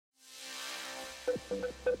Welcome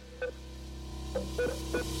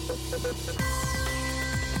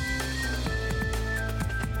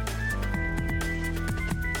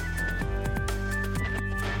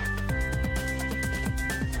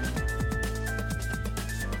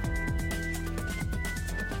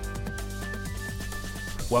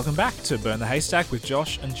back to Burn the Haystack with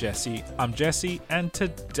Josh and Jesse. I'm Jesse, and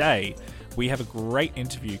today we have a great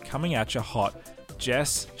interview coming at you hot,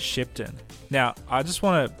 Jess Shipton. Now, I just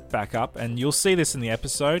want to back up, and you'll see this in the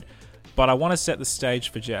episode, but I want to set the stage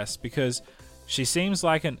for Jess because she seems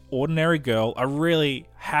like an ordinary girl, a really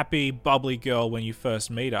happy, bubbly girl when you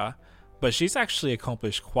first meet her, but she's actually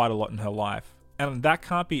accomplished quite a lot in her life, and that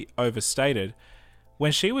can't be overstated.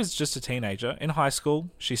 When she was just a teenager in high school,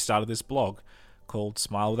 she started this blog called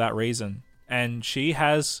Smile Without Reason, and she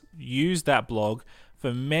has used that blog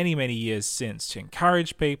for many, many years since to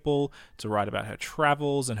encourage people, to write about her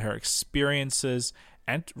travels and her experiences,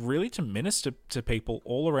 and really to minister to people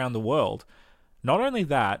all around the world. Not only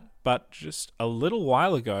that, but just a little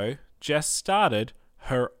while ago, Jess started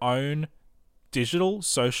her own digital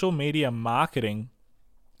social media marketing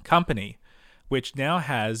company, which now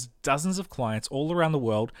has dozens of clients all around the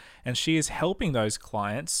world, and she is helping those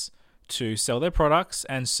clients to sell their products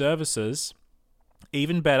and services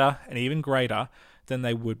even better and even greater than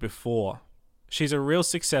they would before. She's a real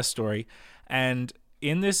success story, and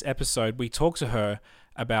in this episode we talk to her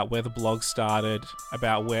about where the blog started,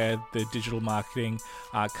 about where the digital marketing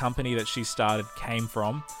company that she started came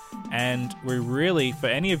from, and we really, for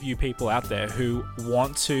any of you people out there who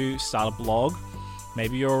want to start a blog,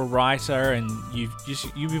 maybe you're a writer and you've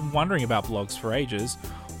been wondering about blogs for ages,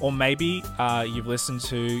 or maybe you've listened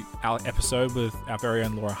to our episode with our very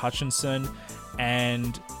own Laura Hutchinson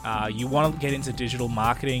and you want to get into digital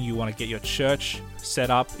marketing, you want to get your church set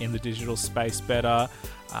up in the digital space better,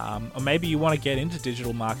 or maybe you want to get into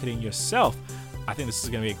digital marketing yourself. I think this is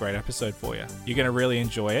going to be a great episode for you. You're going to really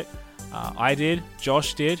enjoy it. I did,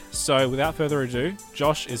 Josh did. So without further ado,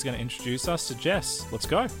 Josh is going to introduce us to Jess. Let's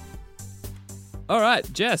go. All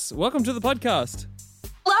right, Jess, welcome to the podcast.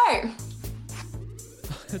 Hello.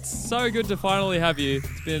 It's so good to finally have you.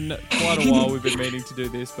 It's been quite a while we've been meaning to do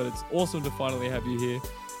this, but it's awesome to finally have you here.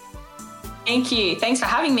 Thank you. Thanks for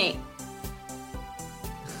having me.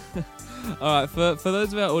 All right, for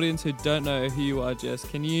those of our audience who don't know who you are, Jess,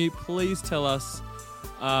 can you please tell us,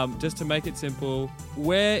 just to make it simple,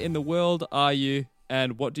 where in the world are you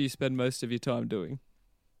and what do you spend most of your time doing?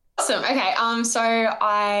 Awesome. Okay. So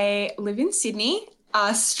I live in Sydney,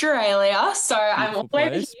 Australia. So I'm all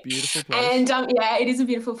over here. Beautiful place. And yeah, it is a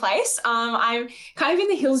beautiful place. I'm kind of in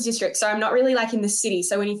the Hills District, so I'm not really like in the city.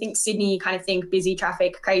 So when you think Sydney, you kind of think busy,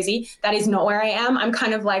 traffic, crazy. That is not where I am. I'm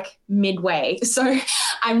kind of like midway. So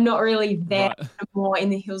I'm not really there. Right. I'm more in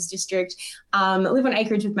the Hills District. I live on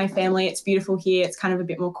acreage with my family. It's beautiful here. It's kind of a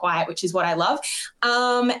bit more quiet, which is what I love.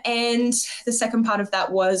 And the second part of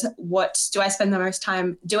that was, what do I spend the most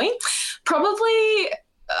time doing? Probably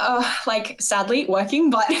like sadly working,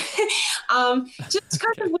 but just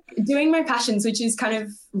kind of like doing my passions, which is kind of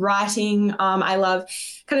writing. I love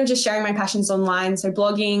kind of just sharing my passions online. So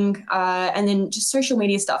blogging, and then just social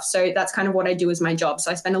media stuff. So that's kind of what I do as my job. So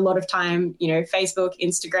I spend a lot of time, Facebook,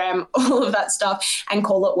 Instagram, all of that stuff, and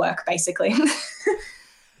call it work basically.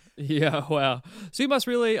 Yeah, wow. So you must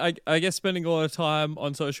really, I guess, spending a lot of time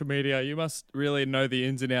on social media, you must really know the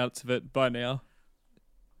ins and outs of it by now.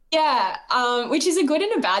 Yeah, which is a good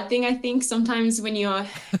and a bad thing, I think. Sometimes when you're,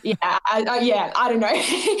 I don't know.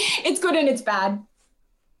 It's good and it's bad.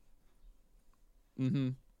 Mm-hmm.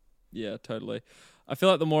 Yeah, totally. I feel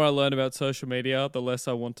like the more I learn about social media, the less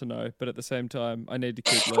I want to know. But at the same time, I need to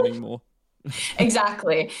keep learning more.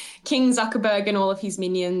 Exactly. King Zuckerberg and all of his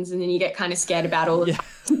minions, and then you get kind of scared about all of that.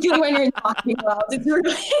 Particularly when you're in the marketing world.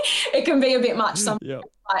 It can be a bit much sometimes. Yep.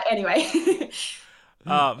 But anyway.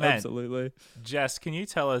 Oh man, absolutely. Jess, can you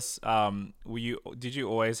tell us? Did you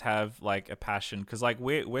always have like a passion? Because like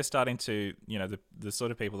we're starting to, the sort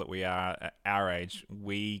of people that we are at our age,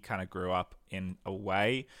 we kind of grew up in a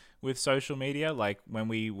way with social media. Like when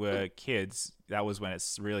we were kids, that was when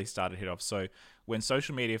it's really started to hit off. So when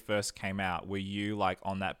social media first came out, were you like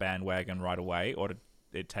on that bandwagon right away, or did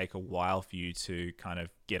it take a while for you to kind of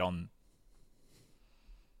get on?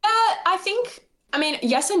 I think.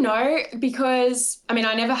 Yes and no, because, I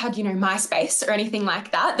never had, MySpace or anything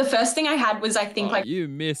like that. The first thing I had was, I think, You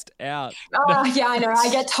missed out. Oh, yeah, I know. I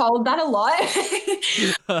get told that a lot.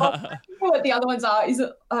 What the other ones are,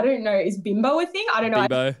 I don't know, is Bimbo a thing? I don't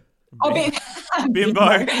know. Bimbo. Bimbo.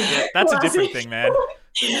 Yeah, that's a different thing, man.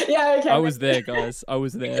 Yeah, okay. I was there, guys. I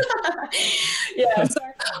was there. Yeah, so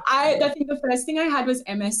I think the first thing I had was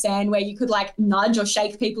MSN, where you could like nudge or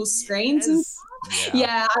shake people's screens and stuff.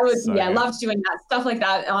 Yeah, I would, So yeah, good. loved doing that stuff like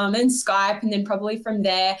that. And Skype, and then probably from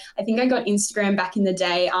there, I think I got Instagram back in the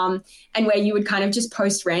day. And where you would kind of just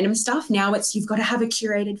post random stuff. Now it's you've got to have a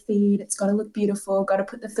curated feed. It's got to look beautiful. Got to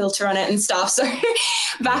put the filter on it and stuff. So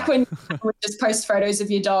back when you would just post photos of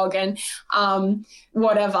your dog and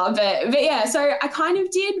whatever. But yeah, so I kind of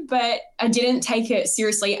did, but I didn't take it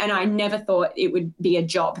seriously, and I never thought it would be a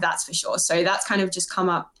job. That's for sure. So that's kind of just come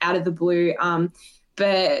up out of the blue.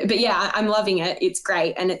 But yeah, I'm loving it. It's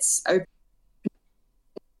great, and it's opened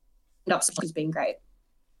up. It's been great.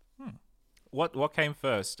 What came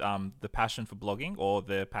first? The passion for blogging or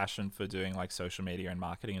the passion for doing like social media and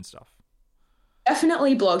marketing and stuff?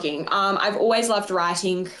 Definitely blogging. I've always loved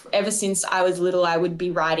writing. Ever since I was little, I would be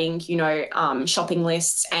writing, shopping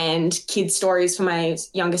lists and kid stories for my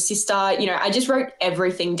younger sister. I just wrote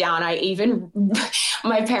everything down. I even,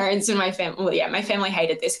 my parents and my family, my family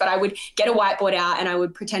hated this, but I would get a whiteboard out and I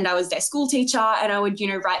would pretend I was their school teacher, and I would,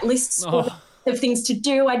 write lists of things to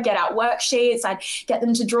do. I'd get out worksheets. I'd get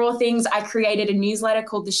them to draw things. I created a newsletter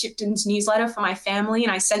called the Shiptons newsletter for my family,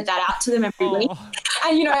 and I sent that out to them every week.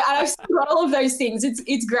 And, I've still got all of those things.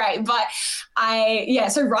 It's great. But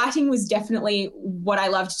so writing was definitely what I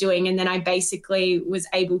loved doing. And then I basically was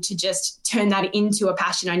able to just turn that into a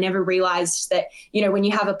passion. I never realized that, when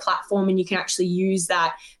you have a platform and you can actually use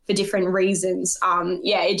that for different reasons,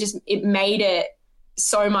 it made it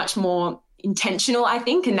so much more intentional, I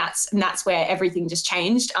think, and that's where everything just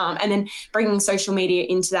changed. And then bringing social media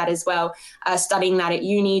into that as well, studying that at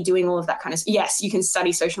uni, doing all of that kind of. Yes, you can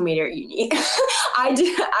study social media at uni.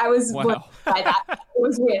 I was Wow. by that. It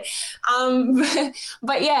was weird.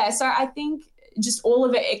 But yeah, so I think just all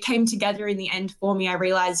of it came together in the end for me. I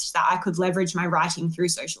realized that I could leverage my writing through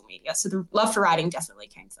social media. So the love for writing definitely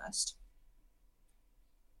came first.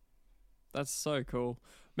 That's so cool.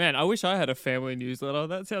 Man, I wish I had a family newsletter.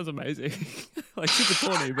 That sounds amazing. Like super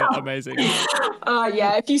corny, but amazing.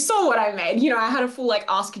 Yeah, if you saw what I made, I had a full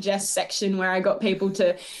Ask Jess section where I got people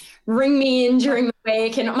to ring me in during the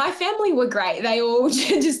week, and my family were great. They all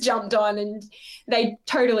just jumped on, and they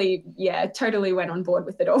totally went on board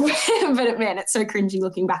with it all. But man, it's so cringy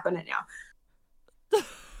looking back on it now.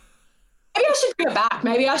 Maybe I should bring it back.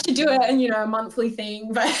 Maybe I should do it and a monthly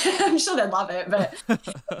thing, but I'm sure they'd love it. But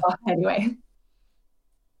anyway.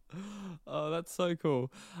 Oh, that's so cool.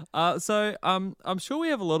 So I'm sure we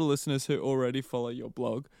have a lot of listeners who already follow your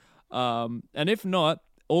blog. And if not,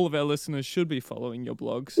 all of our listeners should be following your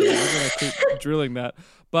blog. So we're going to keep drilling that.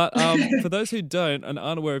 But for those who don't and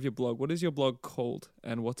aren't aware of your blog, what is your blog called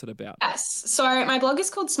and what's it about? Yes. So my blog is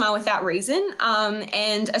called Smile Without Reason.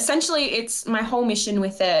 And essentially it's my whole mission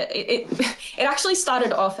with it. It actually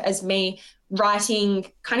started off as me writing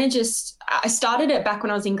I started it back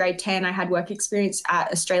when I was in grade 10. I had work experience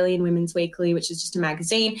at Australian Women's Weekly, which is just a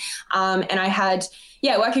magazine. And I had,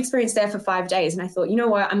 work experience there for 5 days. And I thought, you know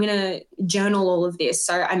what, I'm going to journal all of this.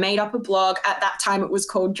 So I made up a blog. At that time, it was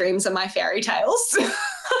called Dreams Are My Fairy Tales.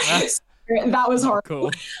 That was horrible.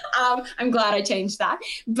 Cool. I'm glad I changed that.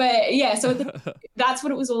 But yeah, so that's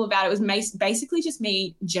what it was all about. It was basically just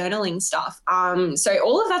me journaling stuff. So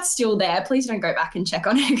all of that's still there. Please don't go back and check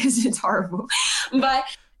on it because it's horrible. But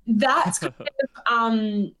that's kind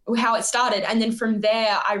of, how it started. And then from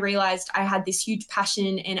there, I realized I had this huge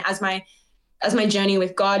passion. And as my journey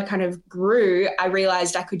with God kind of grew, I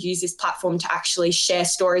realized I could use this platform to actually share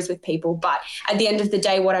stories with people. But at the end of the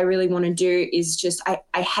day, what I really want to do is just,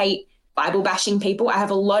 I hate Bible bashing people. I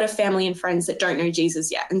have a lot of family and friends that don't know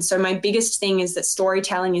Jesus yet. And so my biggest thing is that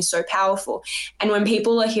storytelling is so powerful. And when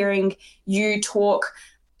people are hearing you talk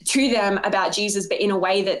to them about Jesus, but in a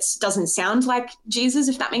way that doesn't sound like Jesus,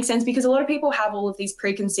 if that makes sense, because a lot of people have all of these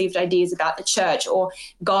preconceived ideas about the church or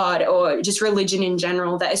God or just religion in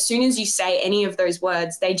general, that as soon as you say any of those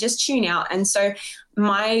words, they just tune out. And so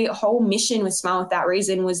my whole mission with Smile Without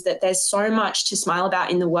Reason was that there's so much to smile about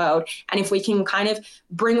in the world. And if we can kind of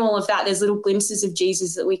bring all of that, there's little glimpses of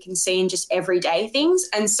Jesus that we can see in just everyday things.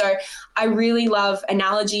 And so I really love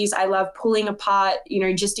analogies. I love pulling apart,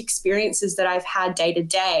 just experiences that I've had day to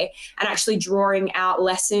day and actually drawing out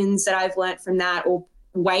lessons that I've learned from that or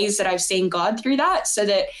ways that I've seen God through that, so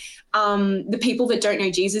that the people that don't know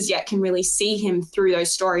Jesus yet can really see him through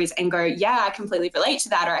those stories and go, yeah, I completely relate to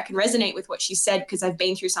that, or I can resonate with what she said because I've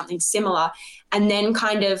been through something similar, and then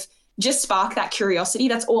kind of just spark that curiosity.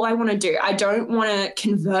 That's all I want to do. I don't want to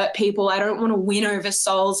convert people. I don't want to win over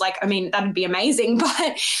souls. That'd be amazing,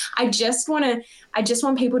 but I just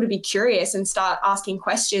want people to be curious and start asking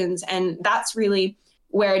questions. And that's really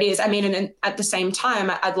where it is. I mean, and at the same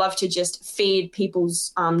time, I'd love to just feed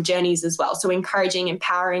people's journeys as well. So encouraging,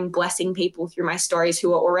 empowering, blessing people through my stories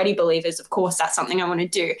who are already believers. Of course, that's something I want to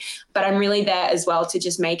do, but I'm really there as well to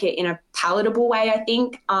just make it in a palatable way, I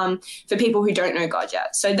think, for people who don't know God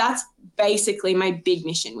yet. So that's basically my big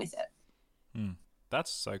mission with it.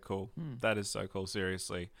 That's so cool. That is so cool.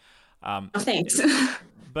 Seriously. Thanks.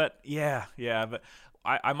 But but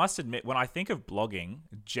I must admit, when I think of blogging,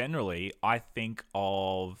 generally I think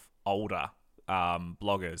of older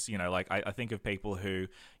bloggers. You know, like I think of people who,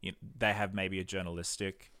 you know, they have maybe a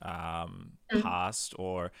journalistic past,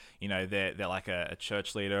 or, you know, they're like a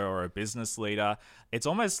church leader or a business leader. It's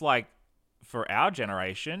almost like, for our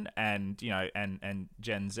generation and, you know, and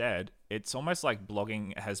Gen Z, it's almost like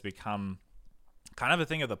blogging has become kind of a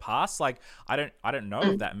thing of the past. Like I don't know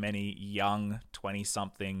of that many young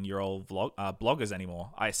 20-something-year-old bloggers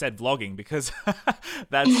anymore. I said vlogging because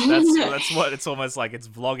that's what it's almost like. It's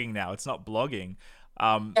vlogging now. It's not blogging.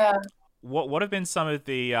 What have been some of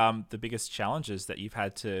the biggest challenges that you've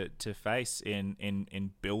had to face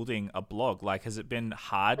in building a blog? Like, has it been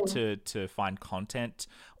hard to find content,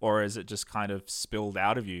 or is it just kind of spilled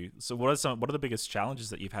out of you? So what are the biggest challenges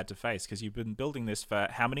that you've had to face? Because you've been building this for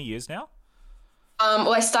how many years now?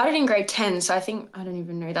 Well, I started in grade 10, so I think, I don't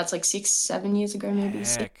even know, that's like 6-7 years ago, maybe.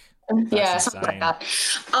 Heck, Yeah, that's something like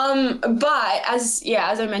insane. that. But as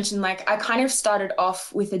I mentioned, like I kind of started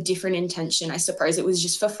off with a different intention. I suppose it was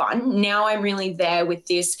just for fun. Now I'm really there with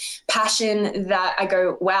this passion that I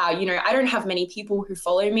go, wow, you know, I don't have many people who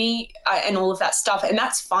follow me and all of that stuff. And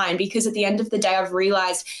that's fine, because at the end of the day, I've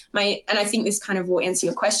realized and I think this kind of will answer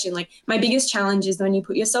your question, like my biggest challenge is when you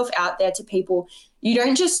put yourself out there to people, you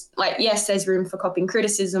don't just like, yes, there's room for copying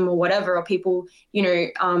criticism or whatever, or people, you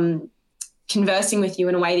know, conversing with you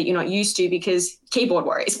in a way that you're not used to because keyboard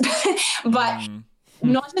warriors. But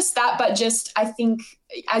not just that, but just, I think,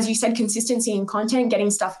 as you said, consistency in content,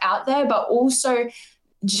 getting stuff out there, but also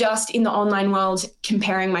just in the online world,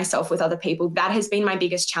 comparing myself with other people. That has been my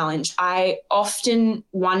biggest challenge. I often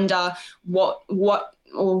wonder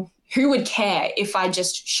who would care if I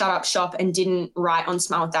just shut up shop and didn't write on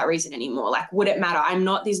Smile Without Reason anymore? Like, would it matter? I'm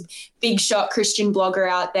not this big shot Christian blogger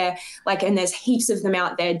out there, like, and there's heaps of them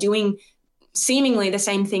out there doing seemingly the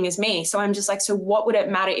same thing as me. So I'm just like, so what would it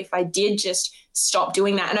matter if I did just stop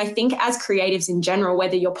doing that? And I think as creatives in general,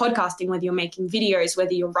 whether you're podcasting, whether you're making videos,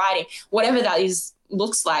 whether you're writing, whatever that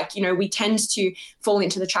looks like, you know, we tend to fall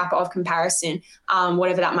into the trap of comparison,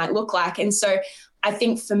 whatever that might look like. And so I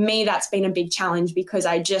think for me, that's been a big challenge, because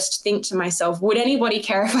I just think to myself, would anybody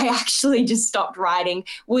care if I actually just stopped writing?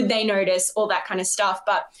 Would they notice? All that kind of stuff.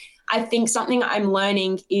 But I think something I'm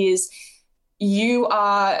learning is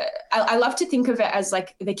I love to think of it as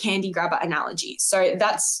like the candy grabber analogy. So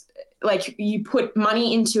that's like, you put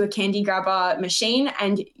money into a candy grabber machine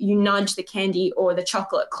and you nudge the candy or the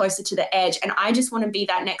chocolate closer to the edge. And I just want to be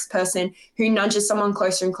that next person who nudges someone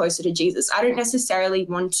closer and closer to Jesus. I don't necessarily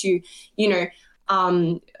want to, you know,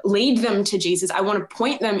 lead them to Jesus. I want to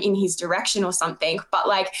point them in his direction or something. But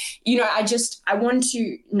like, you know, I want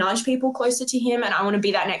to nudge people closer to him, and I want to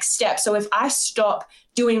be that next step. So if I stop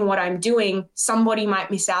doing what I'm doing, somebody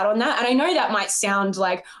might miss out on that. And I know that might sound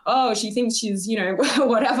like, oh, she thinks she's, you know,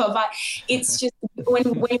 whatever, but it's just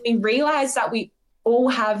when we realize that we all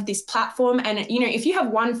have this platform, and, you know, if you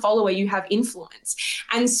have one follower, you have influence.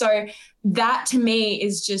 And so that to me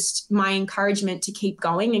is just my encouragement to keep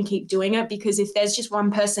going and keep doing it, because if there's just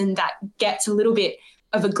one person that gets a little bit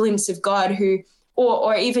of a glimpse of God, who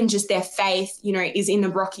or even just their faith, you know, is in the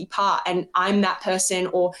rocky part, and I'm that person,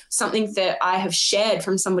 or something that I have shared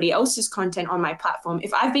from somebody else's content on my platform,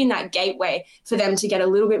 if I've been that gateway for them to get a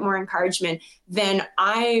little bit more encouragement, then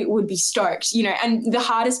I would be stoked, you know. And the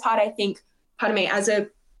hardest part, I think, as a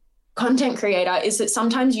content creator, is that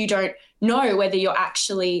sometimes you don't know whether you're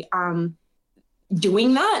actually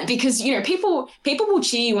doing that, because, you know, people will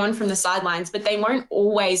cheer you on from the sidelines, but they won't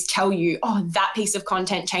always tell you, oh, that piece of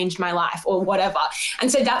content changed my life or whatever.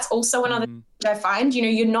 And so that's also another thing I find, you know,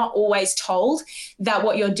 you're not always told that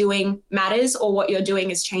what you're doing matters or what you're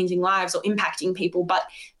doing is changing lives or impacting people. But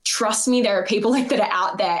trust me, there are people like that are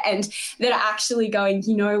out there and that are actually going,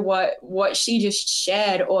 you know, what she just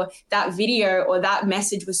shared, or that video or that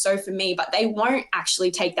message was so for me, but they won't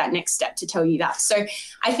actually take that next step to tell you that. So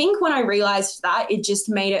I think when I realized that, it just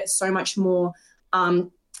made it so much more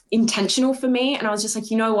intentional for me. And I was just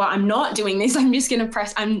like, you know what, I'm not doing this. I'm just going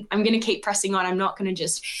to I'm going to keep pressing on. I'm not going to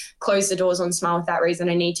just close the doors on Smile Without Reason.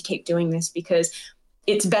 I need to keep doing this, because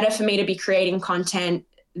it's better for me to be creating content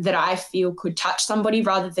that I feel could touch somebody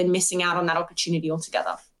rather than missing out on that opportunity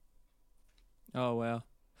altogether. Oh, wow.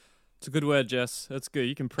 It's a good word, Jess. That's good.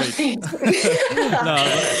 You can preach. No,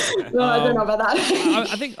 I don't know about that.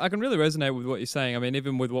 I think I can really resonate with what you're saying. I mean,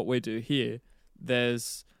 even with what we do here,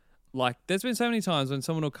 there's been so many times when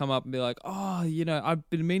someone will come up and be like, oh, I've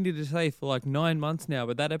been meaning to say for like 9 months now,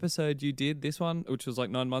 but that episode you did, this one, which was like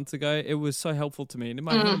 9 months ago, it was so helpful to me. And in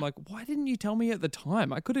my head, I'm like, why didn't you tell me at the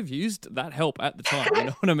time? I could have used that help at the time. You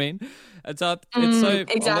know what I mean? It's so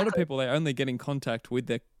exactly. A lot of people, they only get in contact with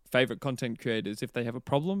their favorite content creators if they have a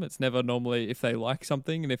problem. It's never normally if they like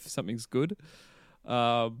something and if something's good,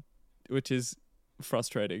 which is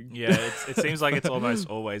frustrating. Yeah, it seems like it's almost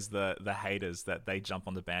always the haters that they jump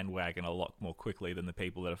on the bandwagon a lot more quickly than the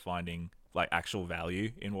people that are finding like actual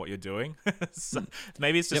value in what you're doing. So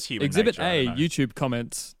maybe it's just human Exhibit nature, A, YouTube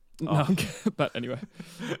comments. No, but anyway.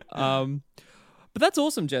 But that's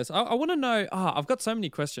awesome, Jess. I want to know, I've got so many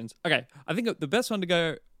questions. Okay, I think the best one to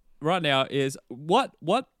go right now is what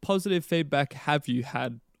positive feedback have you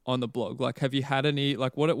had on the blog? Like, have you had any,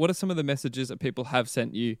 like, what are some of the messages that people have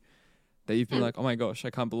sent you that you've been like, oh my gosh,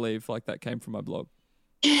 I can't believe like that came from my blog?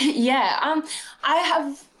 Yeah,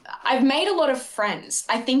 I've made a lot of friends.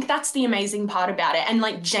 I think that's the amazing part about it, and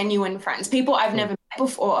like genuine friends, people I've never met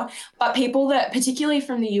before, but people that, particularly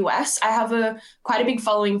from the US, I have quite a big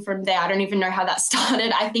following from there. I don't even know how that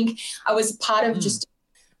started. I think I was part of just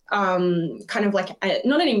kind of like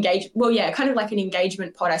not an kind of like an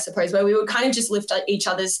engagement pod, I suppose, where we would kind of just lift each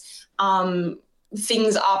other's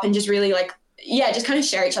things up and just really like, just kind of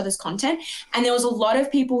share each other's content. And there was a lot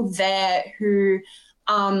of people there who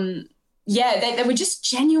they were just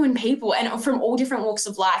genuine people and from all different walks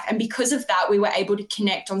of life. And because of that, we were able to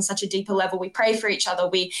connect on such a deeper level. We pray for each other.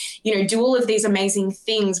 We, do all of these amazing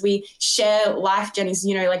things. We share life journeys.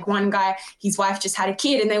 Like one guy, his wife just had a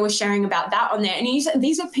kid and they were sharing about that on there. And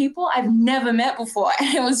these are people I've never met before. And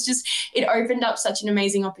it opened up such an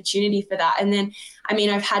amazing opportunity for that. And then,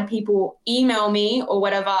 I've had people email me or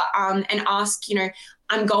whatever and ask,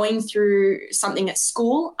 I'm going through something at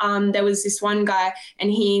school. There was this one guy and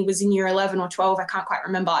he was in year 11 or 12. I can't quite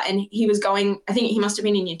remember. And he was going, I think he must have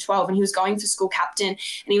been in year 12 and he was going for school captain. And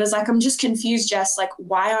he was like, I'm just confused, Jess. Like,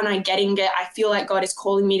 why aren't I getting it? I feel like God is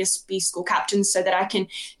calling me to be school captain so that I can,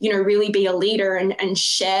 really be a leader and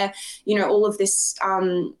share, all of this,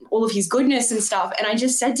 all of his goodness and stuff. And I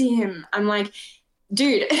just said to him, I'm like,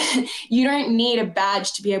 dude, you don't need a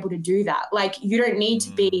badge to be able to do that. Like, you don't need to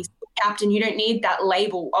be captain. You don't need that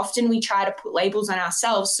label. Often we try to put labels on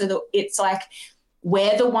ourselves so that it's like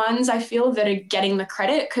we're the ones, I feel, that are getting the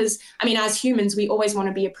credit. Because, as humans, we always want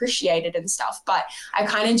to be appreciated and stuff. But I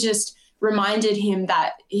kind of just reminded him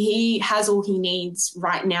that he has all he needs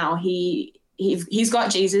right now. He's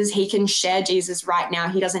got Jesus. He can share Jesus right now.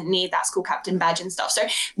 He doesn't need that school captain badge and stuff. So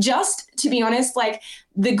just to be honest, like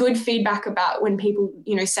the good feedback about when people,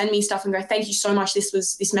 send me stuff and go, thank you so much.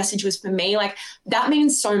 This message was for me. Like that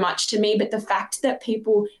means so much to me. But the fact that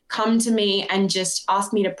people come to me and just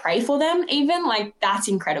ask me to pray for them, even like that's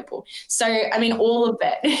incredible. So, all of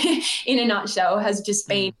it in a nutshell has just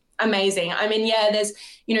been amazing. There's,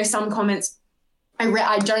 some comments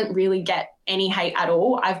I don't really get any hate at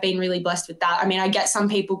all. I've been really blessed with that. I get some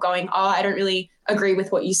people going, oh, I don't really agree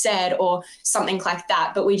with what you said or something like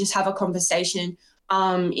that. But we just have a conversation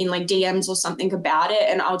in like DMs or something about it.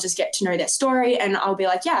 And I'll just get to know their story and I'll be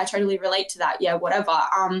like, yeah, I totally relate to that. Yeah, whatever.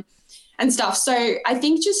 And stuff. So I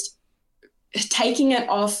think just taking it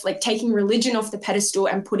off, like taking religion off the pedestal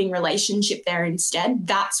and putting relationship there instead,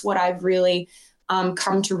 that's what I've really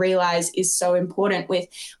come to realize is so important with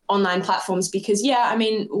online platforms because,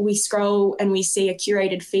 we scroll and we see a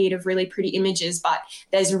curated feed of really pretty images, but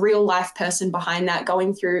there's a real life person behind that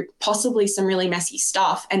going through possibly some really messy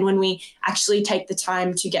stuff. And when we actually take the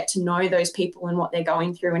time to get to know those people and what they're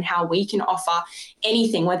going through and how we can offer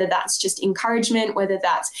anything, whether that's just encouragement, whether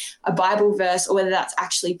that's a Bible verse, or whether that's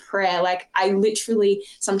actually prayer. Like I literally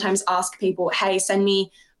sometimes ask people, hey, send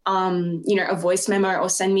me a voice memo or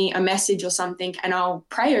send me a message or something and I'll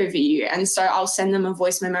pray over you. And so I'll send them a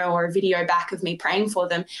voice memo or a video back of me praying for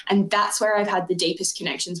them. And that's where I've had the deepest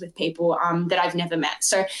connections with people that I've never met.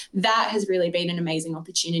 So that has really been an amazing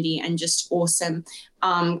opportunity and just awesome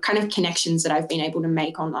kind of connections that I've been able to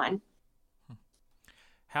make online.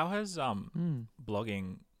 How has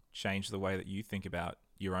blogging changed the way that you think about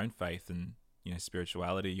your own faith and,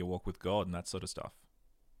 spirituality, your walk with God and that sort of stuff?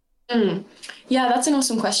 Yeah, that's an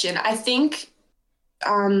awesome question. I think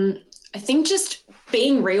just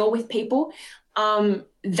being real with people,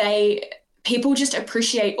 people just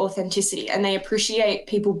appreciate authenticity and they appreciate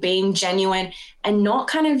people being genuine and not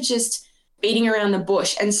kind of just beating around the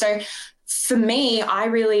bush. And so for me, I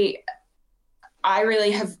really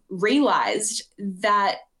have realized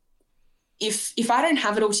that if I don't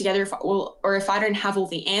have it all together, or if I don't have all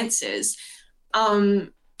the answers,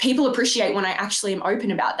 people appreciate when I actually am open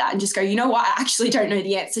about that and just go, you know what, I actually don't know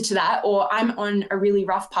the answer to that, or I'm on a really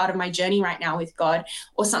rough part of my journey right now with God,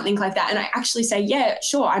 or something like that. And I actually say, yeah,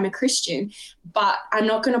 sure, I'm a Christian, but I'm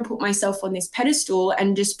not going to put myself on this pedestal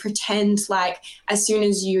and just pretend like as soon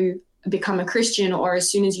as you become a Christian, or as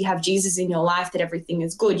soon as you have Jesus in your life, that everything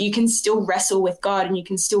is good. You can still wrestle with God, and you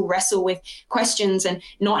can still wrestle with questions and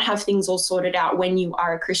not have things all sorted out when you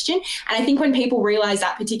are a Christian. And I think when people realize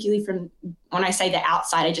that, particularly from, when I say the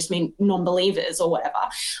outside, I just mean non-believers or whatever.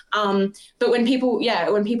 But when people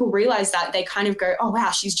realize that, they kind of go, oh, wow,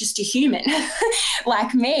 she's just a human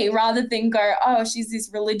like me, rather than go, oh, she's this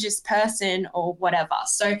religious person or whatever.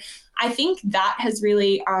 So I think that has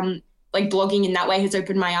really, like blogging in that way has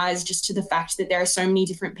opened my eyes just to the fact that there are so many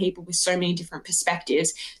different people with so many different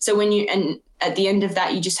perspectives. So and at the end of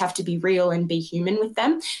that, you just have to be real and be human with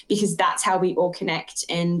them, because that's how we all connect.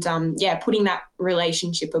 And putting that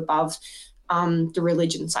relationship above the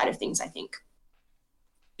religion side of things, I think.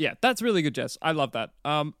 Yeah, that's really good, Jess. I love that.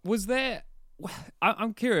 I'm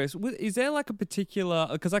curious, is there like a particular,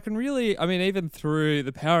 because I can really, even through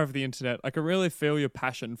the power of the internet, I can really feel your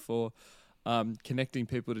passion for connecting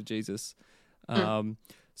people to Jesus.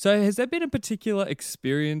 So has there been a particular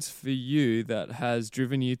experience for you that has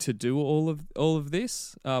driven you to do all of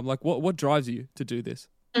this? Like what drives you to do this?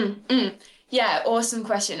 Yeah, awesome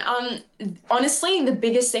question. Honestly, the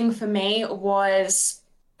biggest thing for me was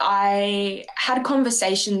I had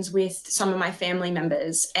conversations with some of my family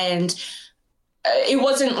members, and it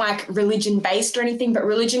wasn't like religion based or anything, but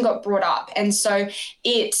religion got brought up. And so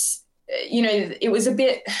it was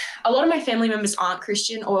a lot of my family members aren't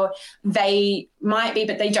Christian, or they might be,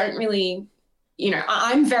 but they don't really,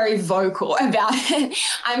 I'm very vocal about it.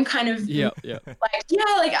 I'm kind of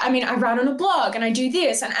I write on a blog and I do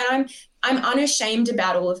this, and I'm unashamed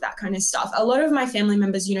about all of that kind of stuff. A lot of my family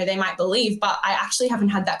members, they might believe, but I actually haven't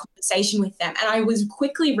had that conversation with them. And I was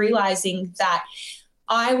quickly realizing that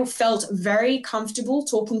I felt very comfortable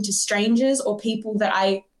talking to strangers or people that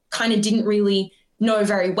I kind of didn't really know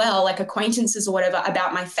very well, like acquaintances or whatever,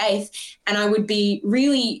 about my faith. And I would be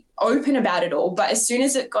really open about it all. But as soon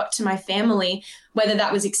as it got to my family, whether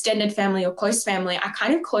that was extended family or close family, I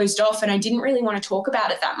kind of closed off, and I didn't really want to talk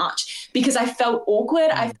about it that much because I felt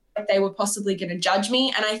awkward. I felt like they were possibly going to judge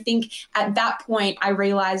me. And I think at that point, I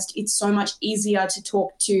realized it's so much easier to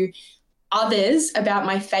talk to others about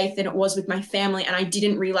my faith than it was with my family, and I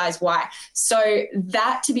didn't realize why. So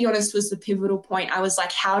that, to be honest, was the pivotal point. I was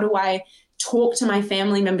like, how do I talk to my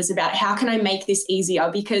family members about it? How can I make this easier?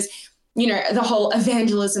 Because, the whole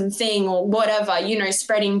evangelism thing or whatever,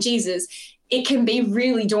 spreading Jesus, it can be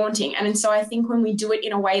really daunting. And so I think when we do it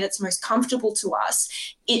in a way that's most comfortable to us,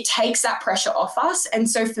 it takes that pressure off us. And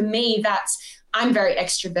so for me, I'm very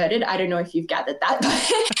extroverted. I don't know if you've gathered that,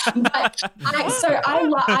 but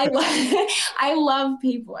I love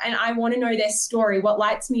people, and I want to know their story. What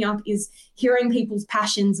lights me up is hearing people's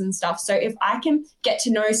passions and stuff. So if I can get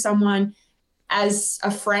to know someone as a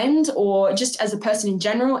friend or just as a person in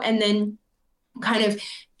general, and then kind of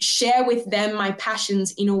share with them my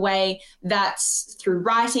passions in a way that's through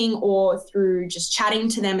writing or through just chatting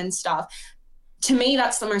to them and stuff, to me,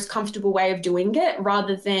 that's the most comfortable way of doing it,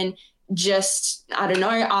 rather than just, I don't know,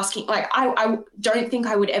 asking, like, I don't think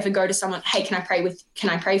I would ever go to someone, hey, can I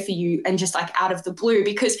pray for you? And just like out of the blue,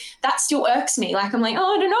 because that still irks me. Like, I'm like,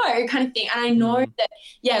 oh, I don't know, kind of thing. And I know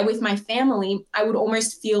that, with my family, I would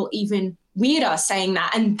almost feel even weirder saying that.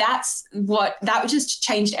 And that just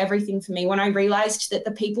changed everything for me when I realized that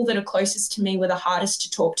the people that are closest to me were the hardest to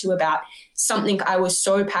talk to about something I was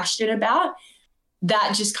so passionate about.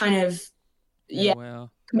 That just kind of, wow.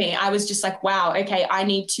 Me, I was just like, wow, okay, I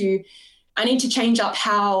need to change up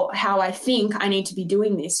how I think I need to be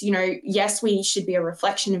doing this. Yes, we should be a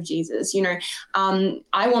reflection of Jesus. I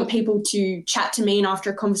want people to chat to me, and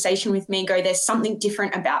after a conversation with me, go, there's something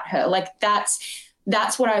different about her. Like that's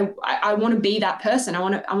what I want to be, that person. I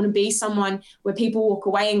want to be someone where people walk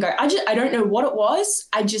away and go, I don't know what it was.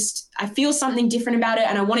 I feel something different about it,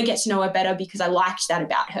 and I want to get to know her better because I liked that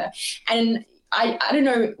about her. And I don't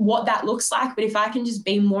know what that looks like, but if I can just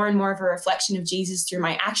be more and more of a reflection of Jesus through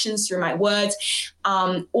my actions, through my words,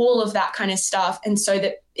 all of that kind of stuff. And so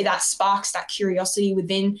that sparks that curiosity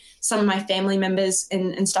within some of my family members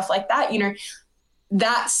and stuff like that,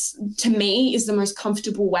 that's, to me, is the most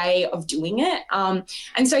comfortable way of doing it. And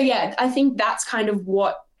so, I think that's kind of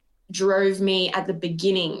what drove me at the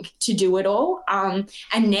beginning to do it all. And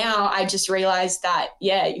now I just realized that,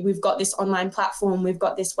 we've got this online platform. We've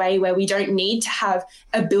got this way where we don't need to have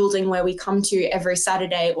a building where we come to every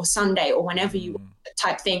Saturday or Sunday or whenever you want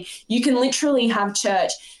type thing. You can literally have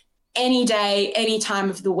church any day, any time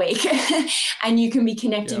of the week, and you can be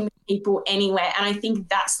connecting with people anywhere. And I think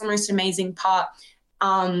that's the most amazing part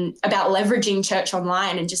about leveraging church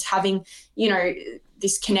online and just having,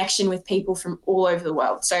 this connection with people from all over the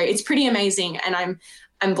world. So it's pretty amazing. And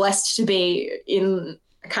I'm blessed to be in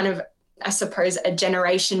kind of, I suppose, a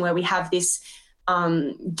generation where we have this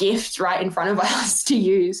gift right in front of us to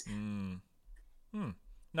use.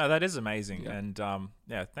 No, that is amazing. Yeah.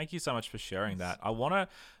 And thank you so much for sharing that. I want to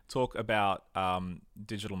talk about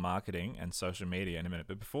digital marketing and social media in a minute.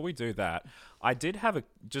 But before we do that, I did have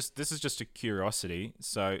this is just a curiosity.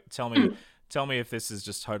 So tell me if this is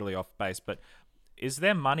just totally off base, but is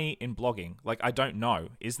there money in blogging? Like, I don't know.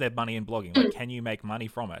 Is there money in blogging? Like, can you make money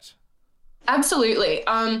from it? Absolutely.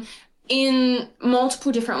 In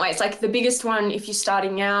multiple different ways. Like the biggest one, if you're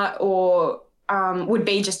starting out, or would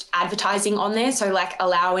be just advertising on there. So like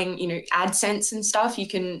allowing, AdSense and stuff. You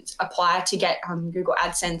can apply to get Google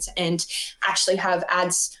AdSense and actually have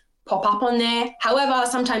ads pop up on there. However,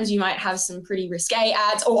 sometimes you might have some pretty risque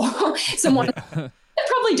ads or someone that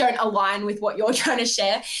probably don't align with what you're trying to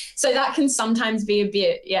share. So that can sometimes be a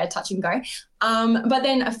bit, touch and go. But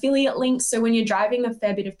then affiliate links. So when you're driving a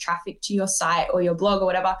fair bit of traffic to your site or your blog or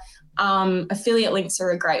whatever, affiliate links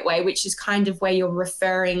are a great way, which is kind of where you're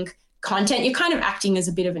referring content. You're kind of acting as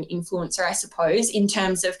a bit of an influencer, I suppose, in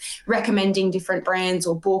terms of recommending different brands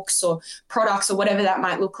or books or products or whatever that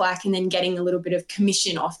might look like, and then getting a little bit of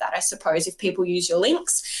commission off that, I suppose, if people use your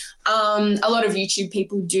links. A lot of YouTube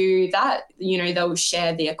people do that. They'll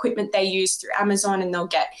share the equipment they use through Amazon, and they'll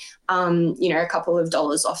get, a couple of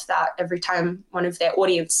dollars off that every time one of their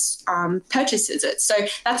audience purchases it. So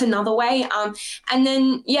that's another way. And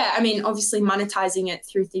then, obviously monetizing it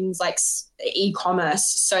through things like e-commerce.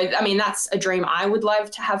 So, that's a dream I would love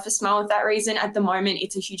to have for Smile With That Reason. At the moment,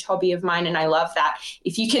 it's a huge hobby of mine, and I love that.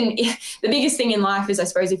 The biggest thing in life is, I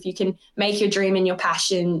suppose, if you can make your dream and your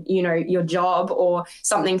passion, your job or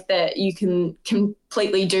something that you can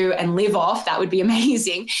completely do and live off, that would be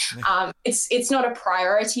amazing. It's not a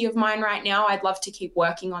priority of mine right now. I'd love to keep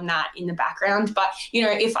working on that in the background. But,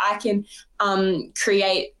 if I can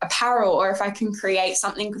create apparel, or if I can create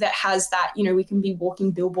something that has that, we can be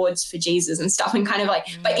walking billboards for Jesus and stuff, and kind of like,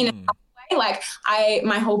 but in a way, like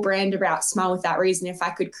my whole brand about Smile With That Reason, if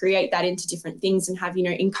I could create that into different things and have,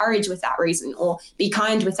 encourage with that reason, or be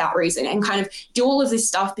kind with that reason, and kind of do all of this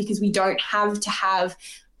stuff, because we don't have to have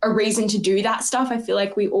a reason to do that stuff. I feel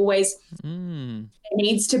like we always there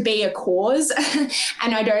needs to be a cause,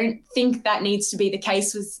 and I don't think that needs to be the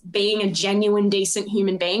case with being a genuine, decent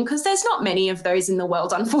human being, because there's not many of those in the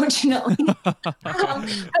world, unfortunately. But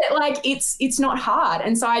like it's not hard,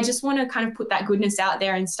 and so I just want to kind of put that goodness out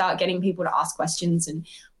there and start getting people to ask questions. And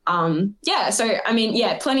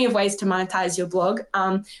plenty of ways to monetize your blog.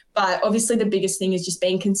 But obviously the biggest thing is just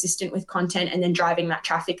being consistent with content and then driving that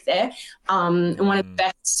traffic there. And one of the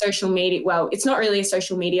best social media, well, it's not really a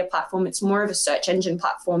social media platform, it's more of a search engine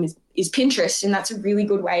platform, is Pinterest. And that's a really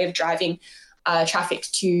good way of driving traffic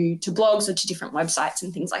to blogs or to different websites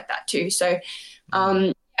and things like that too. So,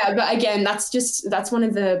 but again, that's one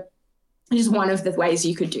of the ways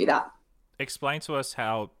you could do that. Explain to us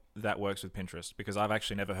how that works with Pinterest, because I've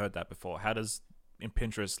actually never heard that before. How does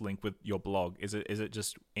Pinterest link with your blog? Is it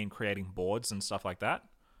just in creating boards and stuff like that?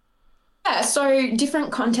 Yeah, so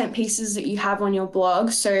different content pieces that you have on your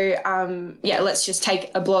blog. So let's just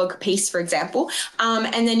take a blog piece, for example,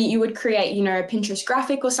 and then you would create, a Pinterest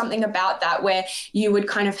graphic or something about that, where you would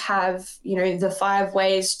kind of have, the 5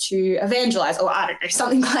 ways to evangelize, or I don't know,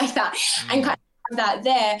 something like that, and kind of have that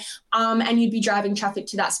there, and you'd be driving traffic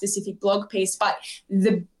to that specific blog piece. But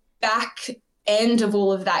the back end of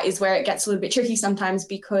all of that is where it gets a little bit tricky sometimes,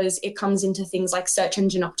 because it comes into things like search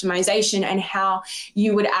engine optimization and how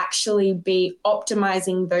you would actually be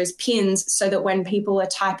optimizing those pins so that when people are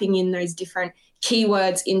typing in those different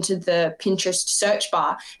keywords into the Pinterest search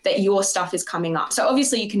bar, that your stuff is coming up. So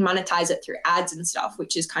obviously you can monetize it through ads and stuff,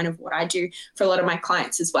 which is kind of what I do for a lot of my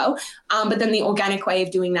clients as well. But then the organic way of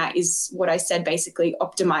doing that is what I said, basically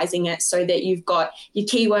optimizing it so that you've got your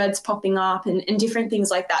keywords popping up and different things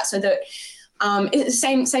like that. So that it's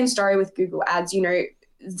the same story with Google Ads,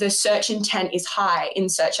 the search intent is high in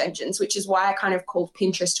search engines, which is why I kind of called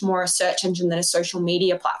Pinterest more a search engine than a social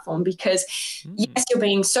media platform, because yes, you're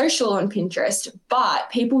being social on Pinterest,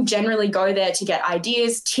 but people generally go there to get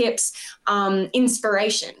ideas, tips,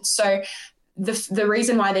 inspiration. So the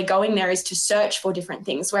reason why they're going there is to search for different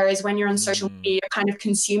things. Whereas when you're on social media, you're kind of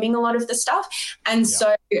consuming a lot of the stuff. And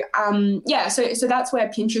so that's where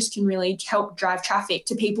Pinterest can really help drive traffic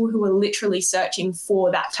to people who are literally searching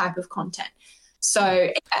for that type of content.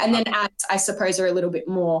 So, and then ads, I suppose, are a little bit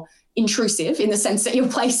more intrusive in the sense that you're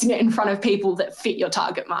placing it in front of people that fit your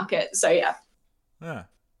target market. So, yeah. Yeah.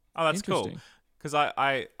 Oh, that's cool. Because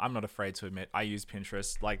I'm not afraid to admit I use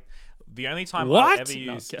Pinterest. Like, the only time I ever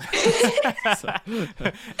use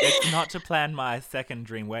it's not to plan my second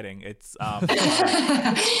dream wedding. It's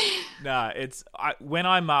when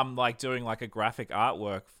I'm like doing like a graphic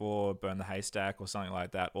artwork for Burn the Haystack or something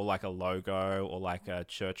like that, or like a logo or like a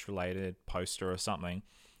church related poster or something.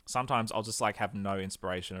 Sometimes I'll just like have no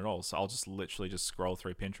inspiration at all. So I'll just literally just scroll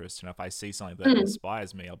through Pinterest, and if I see something that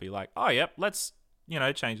inspires me, I'll be like, oh yep, let's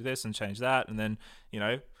change this and change that, and then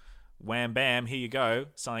wham bam, here you go,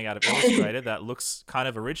 something out of Illustrator that looks kind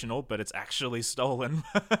of original, but it's actually stolen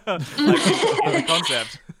like in the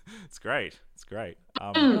concept. It's great.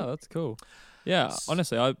 Oh, that's cool. Yeah,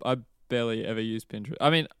 honestly, I barely ever use Pinterest. I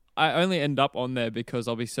mean, I only end up on there because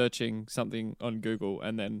I'll be searching something on Google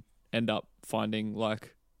and then end up finding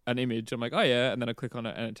like an image. I'm like, oh yeah, and then I click on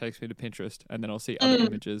it and it takes me to Pinterest, and then I'll see other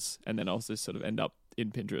images, and then I'll just sort of end up in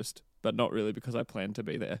Pinterest, but not really because I plan to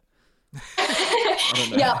be there.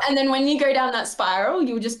 Yeah, and then when you go down that spiral,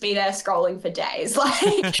 you'll just be there scrolling for days, like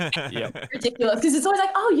ridiculous, because it's always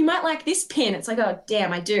like, oh, you might like this pin. It's like, oh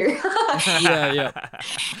damn, I do. yeah,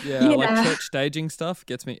 like church staging stuff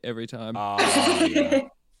gets me every time.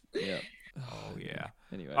 Yeah. Oh yeah.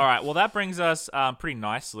 Anyway, all right, well that brings us pretty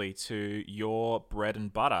nicely to your bread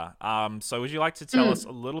and butter. So would you like to tell us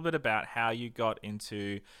a little bit about how you got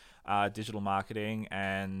into digital marketing,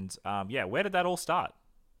 and where did that all start?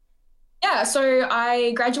 Yeah, so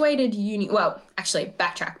I graduated uni. Well, actually,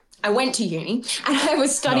 backtrack. I went to uni and I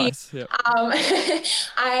was studying. Nice. Yep.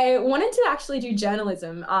 I wanted to actually do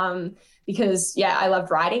journalism because, I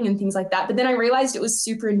loved writing and things like that. But then I realized it was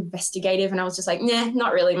super investigative and I was just like, nah,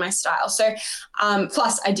 not really my style. So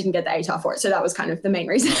plus I didn't get the ATAR for it. So that was kind of the main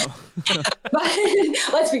reason. But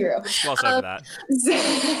let's be real. Gloss over that.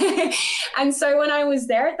 And so when I was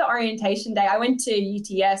there at the orientation day, I went to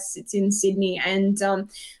UTS, it's in Sydney. And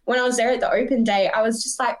when I was there at the open day, I was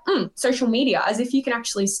just like, social media, as if you can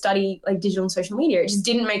actually study like digital and social media. It just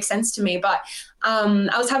didn't make sense to me. But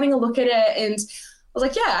I was having a look at it and I was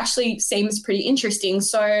like, yeah, actually seems pretty interesting.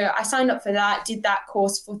 So I signed up for that, did that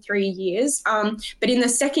course for 3 years. But in the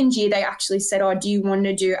second year, they actually said, oh, do you want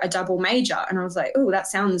to do a double major? And I was like, oh, that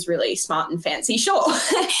sounds really smart and fancy. Sure.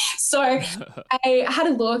 So I had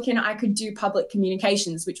a look and I could do public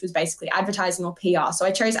communications, which was basically advertising or PR. So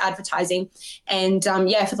I chose advertising. And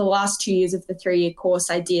for the last 2 years of the 3-year course,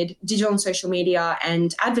 I did digital and social media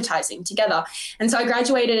and advertising together. And so I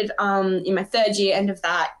graduated in my 3rd year, end of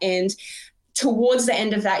that. And towards the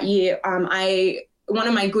end of that year, one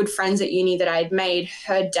of my good friends at uni that I had made,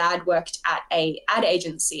 her dad worked at a ad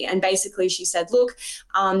agency. And basically she said, look,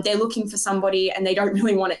 they're looking for somebody and they don't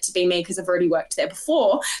really want it to be me because I've already worked there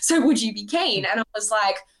before. So would you be keen? And I was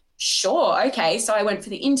like, sure. Okay. So I went for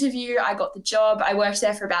the interview. I got the job. I worked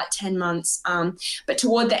there for about 10 months. But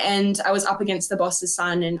toward the end, I was up against the boss's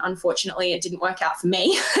son and unfortunately it didn't work out for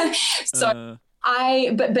me. So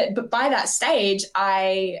but by that stage,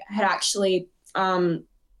 I had actually,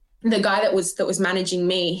 the guy that was managing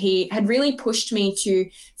me, he had really pushed me to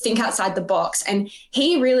think outside the box. And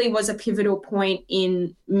he really was a pivotal point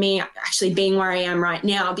in me actually being where I am right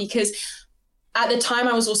now, because at the time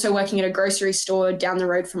I was also working at a grocery store down the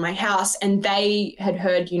road from my house, and they had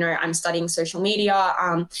heard, I'm studying social media.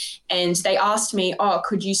 And they asked me, oh,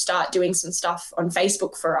 could you start doing some stuff on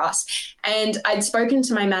Facebook for us? And I'd spoken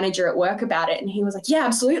to my manager at work about it. And he was like, yeah,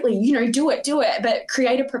 absolutely. Do it. But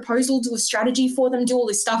create a proposal, do a strategy for them, do all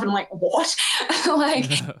this stuff. And I'm like, what?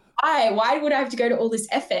 Why would I have to go to all this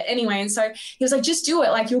effort anyway? And so he was like, just do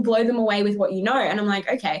it. Like, you'll blow them away with what you know. And I'm like,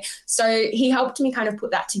 okay. So he helped me kind of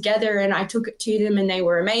put that together, and I took it to them and they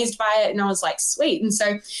were amazed by it. And I was like, sweet. And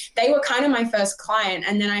so they were kind of my first client.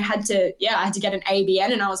 And then I had to get an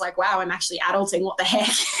ABN, and I was like, wow, I'm actually adulting. What the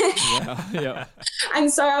heck? Yeah.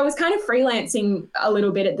 And so I was kind of freelancing a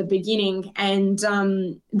little bit at the beginning, and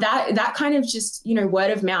that kind of just,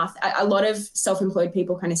 word of mouth. A lot of self-employed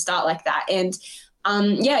people kind of start like that. And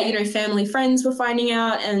family, friends were finding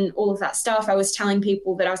out and all of that stuff. I was telling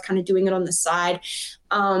people that I was kind of doing it on the side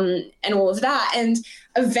and all of that. And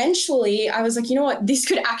eventually I was like, you know what, this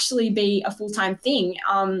could actually be a full-time thing.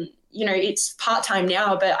 it's part-time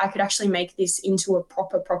now, but I could actually make this into a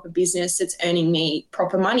proper business that's earning me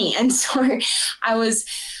proper money. And so I was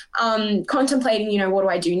contemplating, what do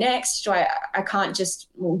I do next? I can't just,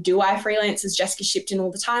 do I freelance as Jessica Shipton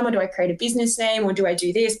all the time, or do I create a business name, or do I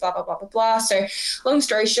do this, blah, blah, blah, blah, blah. So long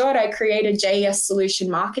story short, I created JES Solution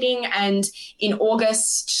Marketing, and in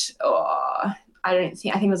August, I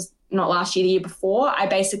think it was not last year, the year before, I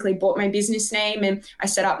basically bought my business name and I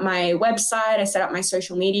set up my website, I set up my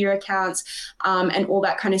social media accounts, and all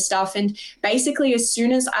that kind of stuff. And basically, as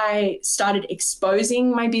soon as I started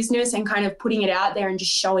exposing my business and kind of putting it out there and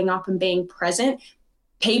just showing up and being present,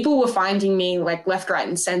 people were finding me like left, right,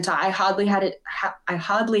 and center. I hardly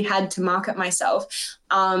had to market myself,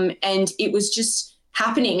 and it was just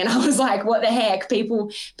happening. And I was like, what the heck?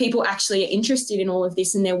 People actually are interested in all of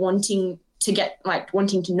this, and they're wanting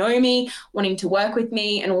to know me, wanting to work with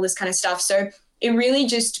me, and all this kind of stuff. So it really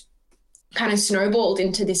just kind of snowballed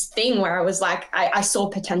into this thing where I was like, I saw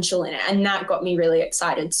potential in it, and that got me really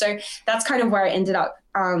excited. So that's kind of where I ended up,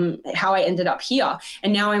 how I ended up here.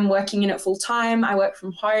 And now I'm working in it full time. I work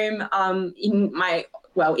from home in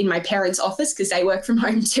my parents' office, because they work from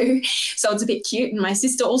home too. So it's a bit cute. And my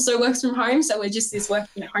sister also works from home. So we're just this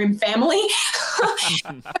working at home family.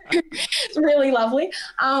 It's really lovely.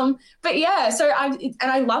 But yeah, so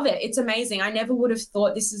I love it. It's amazing. I never would have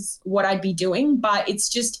thought this is what I'd be doing, but it's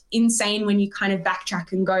just insane when you kind of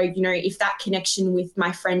backtrack and go, if that connection with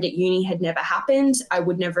my friend at uni had never happened, I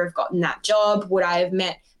would never have gotten that job. Would I have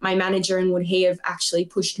met my manager, and would he have actually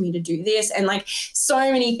pushed me to do this? And like,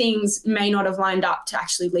 so many things may not have lined up to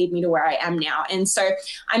actually lead me to where I am now. And so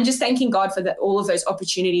I'm just thanking God for all of those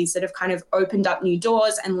opportunities that have kind of opened up new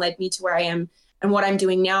doors and led me to where I am and what I'm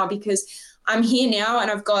doing now, because I'm here now and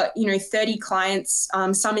I've got, 30 clients,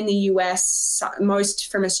 some in the US,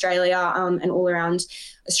 most from Australia, and all around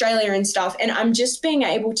Australia and stuff. And I'm just being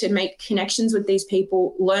able to make connections with these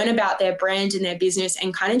people, learn about their brand and their business,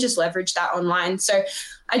 and kind of just leverage that online. So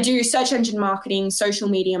I do search engine marketing, social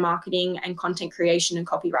media marketing, and content creation and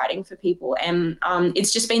copywriting for people. And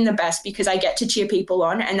it's just been the best, because I get to cheer people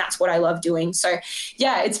on, and that's what I love doing. So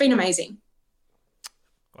yeah, it's been amazing.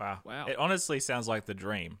 Wow. It honestly sounds like the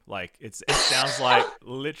dream. Like it sounds like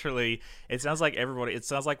literally, it sounds like everybody, it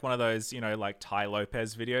sounds like one of those, like Tai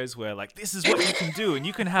Lopez videos where like, this is what you can do, and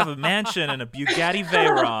you can have a mansion and a Bugatti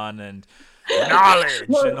Veyron and knowledge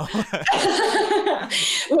and all that.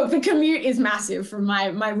 Look, the commute is massive from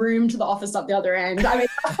my room to the office up the other end. I mean,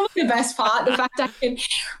 that's probably the best part. The fact I can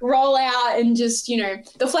roll out and just,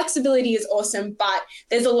 the flexibility is awesome, but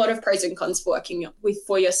there's a lot of pros and cons for working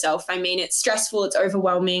for yourself. I mean, it's stressful, it's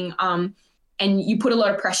overwhelming, and you put a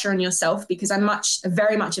lot of pressure on yourself, because I'm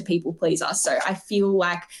very much a people pleaser. So I feel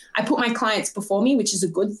like I put my clients before me, which is a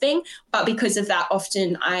good thing. But because of that,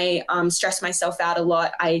 often I stress myself out a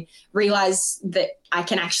lot. I realize that I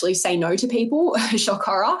can actually say no to people. Shock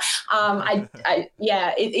horror.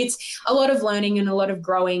 It's a lot of learning and a lot of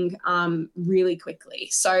growing really quickly.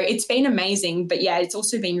 So it's been amazing. But yeah, it's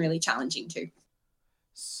also been really challenging too.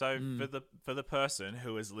 So for the person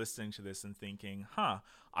who is listening to this and thinking,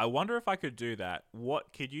 I wonder if I could do that.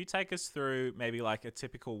 What could you take us through, maybe like a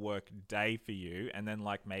typical work day for you, and then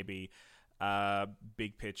like maybe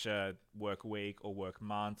big picture work week or work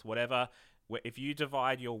month, whatever. If you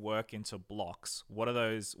divide your work into blocks, what are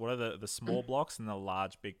those? What are the small blocks and the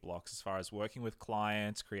large big blocks as far as working with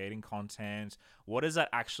clients, creating content? What does that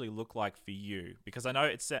actually look like for you? Because I know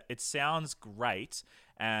it sounds great,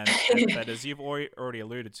 but as you've already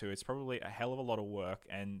alluded to, it's probably a hell of a lot of work,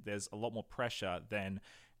 and there's a lot more pressure than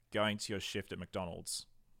going to your shift at McDonald's.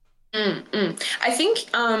 I think,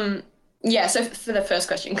 so for the first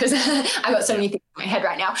question, because I got so many things in my head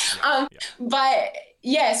right now. But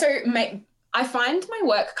yeah, so I find my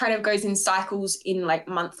work kind of goes in cycles, in like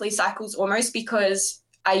monthly cycles almost, because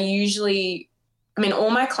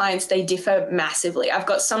all my clients, they differ massively. I've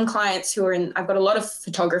got some clients I've got a lot of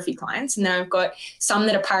photography clients, and then I've got some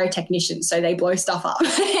that are pyrotechnicians, so they blow stuff up,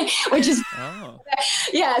 which is,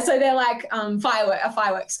 so they're like a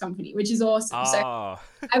fireworks company, which is awesome. So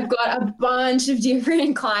I've got a bunch of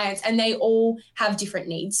different clients, and they all have different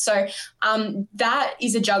needs. So that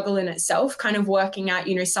is a juggle in itself, kind of working out,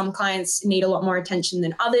 some clients need a lot more attention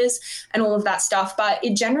than others and all of that stuff, but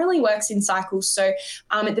it generally works in cycles. So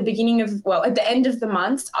at the end of the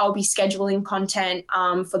month, I'll be scheduling content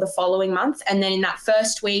for the following month. And then in that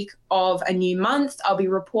first week of a new month, I'll be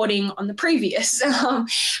reporting on the previous. And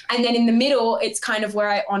then in the middle, it's kind of of where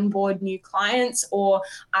I onboard new clients, or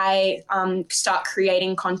I start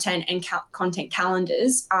creating content and content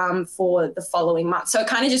calendars for the following month. So it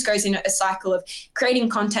kind of just goes in a cycle of creating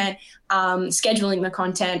content, scheduling the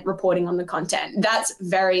content, reporting on the content. That's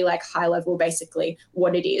very like high level, basically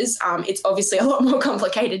what it is. It's obviously a lot more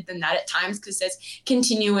complicated than that at times, because there's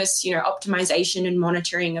continuous, optimization and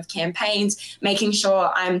monitoring of campaigns, making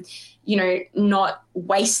sure I'm, not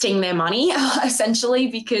wasting their money essentially,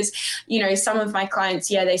 because, some of my clients,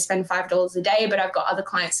 they spend $5 a day, but I've got other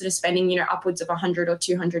clients that are spending, upwards of $100 or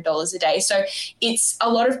 $200 a day. So it's a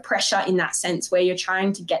lot of pressure in that sense, where you're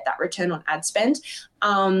trying to get that return on ad spend,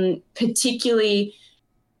 particularly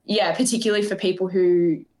for people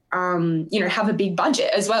who, have a big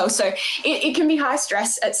budget as well. So it can be high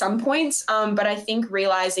stress at some points. But I think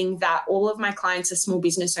realizing that all of my clients are small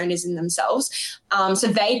business owners in themselves. So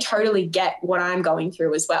they totally get what I'm going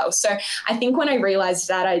through as well. So I think when I realized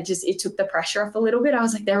that, it took the pressure off a little bit. I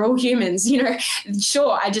was like, they're all humans,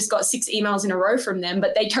 sure, I just got 6 emails in a row from them,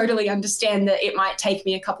 but they totally understand that it might take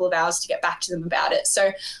me a couple of hours to get back to them about it.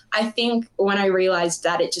 So I think when I realized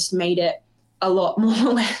that, it just made it a lot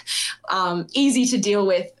more easy to deal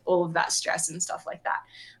with all of that stress and stuff like that.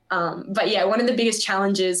 But yeah, one of the biggest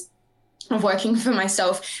challenges of working for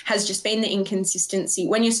myself has just been the inconsistency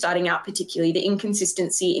when you're starting out, particularly the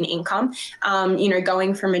inconsistency in income.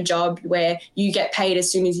 Going from a job where you get paid as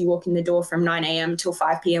soon as you walk in the door from 9 a.m. till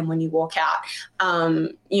 5 p.m. when you walk out.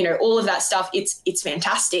 All of that stuff, it's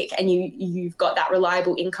fantastic, and you've got that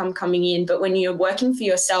reliable income coming in. But when you're working for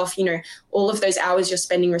yourself, all of those hours you're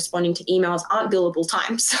spending responding to emails aren't billable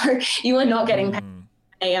time. So you are not getting paid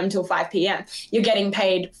a.m. till 5 p.m. You're getting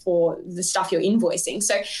paid for the stuff you're invoicing.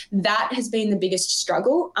 So that has been the biggest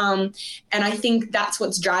struggle. And I think that's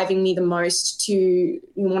what's driving me the most to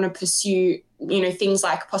want to pursue, things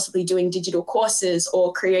like possibly doing digital courses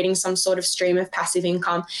or creating some sort of stream of passive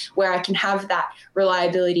income where I can have that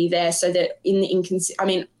reliability there, so that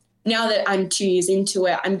now that I'm 2 years into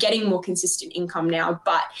it, I'm getting more consistent income now,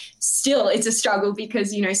 but still it's a struggle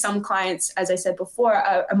because, some clients, as I said before,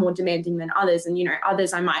 are more demanding than others. And,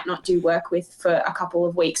 others I might not do work with for a couple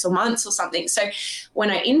of weeks or months or something. So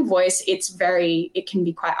when I invoice, it can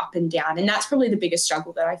be quite up and down. And that's probably the biggest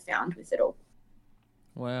struggle that I found with it all.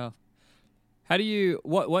 Wow. How do you,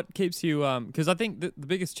 what keeps you, because I think the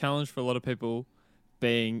biggest challenge for a lot of people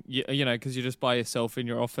being, because you're just by yourself in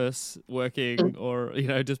your office working, or,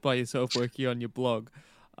 just by yourself working on your blog.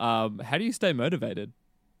 How do you stay motivated?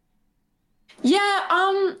 Yeah,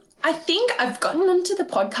 I think I've gotten onto the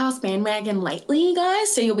podcast bandwagon lately,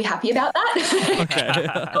 guys, so you'll be happy about that. Okay.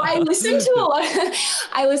 I listen to a lot.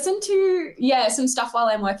 I listen to, some stuff while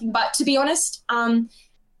I'm working. But to be honest,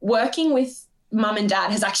 working with mum and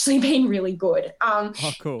dad has actually been really good. Oh,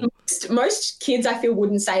 cool. Most kids, I feel,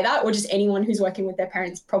 wouldn't say that, or just anyone who's working with their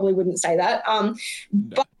parents probably wouldn't say that.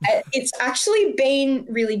 But it's actually been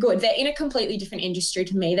really good. They're in a completely different industry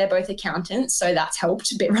to me. They're both accountants, so that's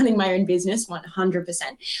helped a bit running my own business,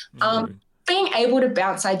 100%. Being able to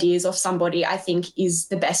bounce ideas off somebody, I think, is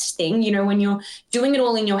the best thing. When you're doing it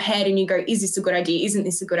all in your head and you go, is this a good idea? Isn't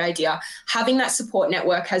this a good idea? Having that support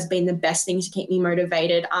network has been the best thing to keep me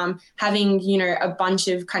motivated. Having, a bunch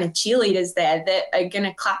of kind of cheerleaders there that are going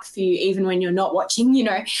to clap for you even when you're not watching,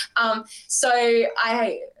 So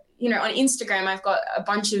on Instagram, I've got a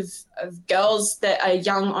bunch of girls that are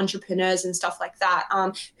young entrepreneurs and stuff like that,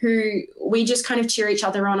 who we just kind of cheer each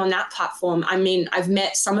other on that platform. I mean, I've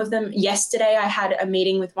met some of them. Yesterday, I had a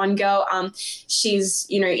meeting with one girl. She's,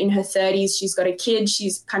 in her 30s. She's got a kid.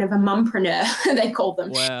 She's kind of a mumpreneur, they call them.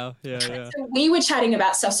 Wow. Yeah. So we were chatting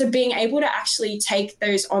about stuff. So being able to actually take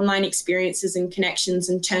those online experiences and connections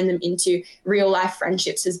and turn them into real life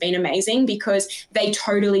friendships has been amazing, because they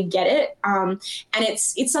totally get it. And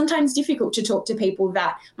it's sometimes difficult to talk to people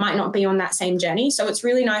that might not be on that same journey. So it's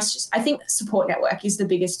really nice. I think support network is the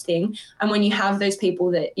biggest thing. And when you have those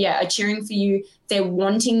people that, are cheering for you, they're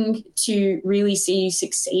wanting to really see you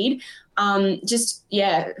succeed. Finding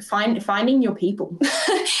your people,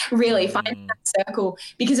 really finding that circle,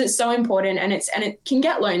 because it's so important, and it can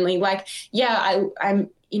get lonely. Like, I'm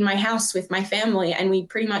in my house with my family and we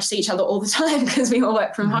pretty much see each other all the time because we all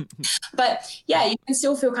work from home. But you can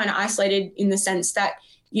still feel kind of isolated in the sense that,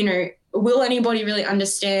 will anybody really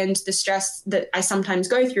understand the stress that I sometimes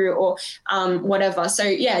go through, or whatever. So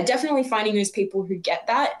definitely finding those people who get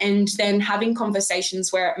that, and then having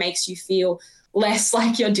conversations where it makes you feel less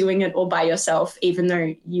like you're doing it all by yourself, even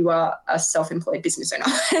though you are a self-employed business owner.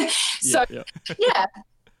 So,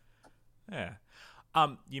 Yeah.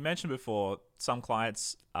 You mentioned before some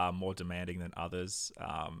clients are more demanding than others.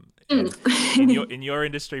 Mm. In your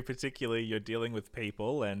industry particularly, you're dealing with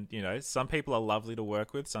people, and some people are lovely to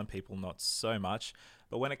work with, some people not so much.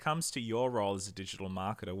 But when it comes to your role as a digital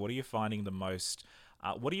marketer, what are you finding the most?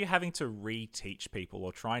 What are you having to reteach people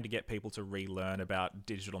or trying to get people to relearn about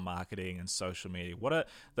digital marketing and social media? What are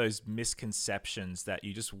those misconceptions that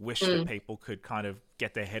you just wish that people could kind of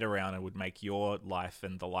get their head around and would make your life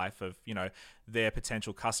and the life of, their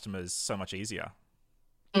potential customers so much easier?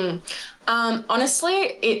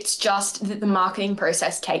 Honestly, it's just that the marketing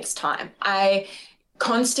process takes time. I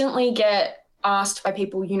constantly get asked by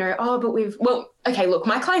people, okay, look,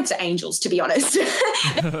 my clients are angels, to be honest.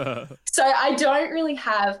 So I don't really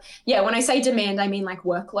have, when I say demand, I mean like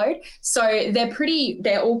workload. So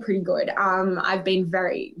they're all pretty good. I've been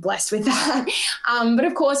very blessed with that. But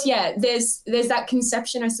of course, there's that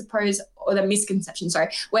conception, I suppose, or the misconception,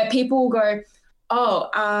 sorry, where people go,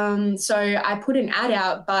 so I put an ad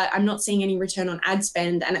out, but I'm not seeing any return on ad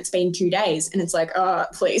spend, and it's been 2 days. And it's like,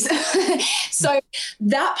 please. So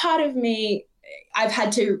that part of me, I've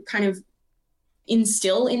had to kind of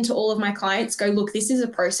instill into all of my clients, go, look, this is a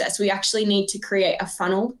process. We actually need to create a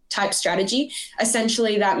funnel type strategy.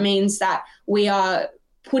 Essentially, that means that we are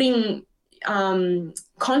putting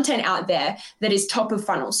content out there that is top of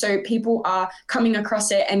funnel. So people are coming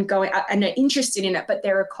across it and going and are interested in it, but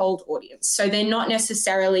they're a cold audience. So they're not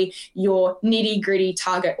necessarily your nitty gritty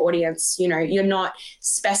target audience. You're not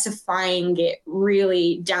specifying it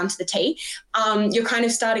really down to the T. You're kind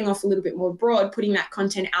of starting off a little bit more broad, putting that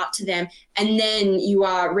content out to them, and then you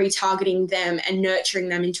are retargeting them and nurturing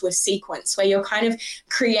them into a sequence where you're kind of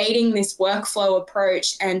creating this workflow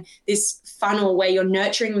approach and this funnel where you're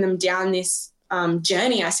nurturing them down this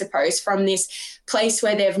journey, I suppose, from this place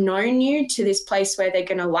where they've known you to this place where they're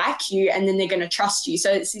going to like you and then they're going to trust you. So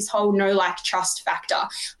it's this whole know, like, trust factor.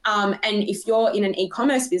 And if you're in an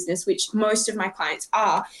e-commerce business, which most of my clients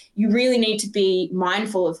are, you really need to be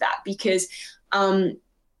mindful of that because I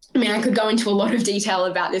could go into a lot of detail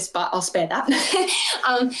about this, but I'll spare that.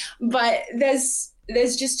 But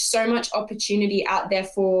there's just so much opportunity out there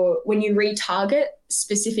for when you retarget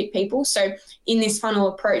specific people. So in this funnel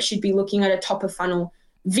approach, you'd be looking at a top of funnel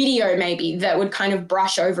video maybe that would kind of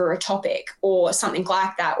brush over a topic or something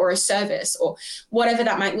like that, or a service or whatever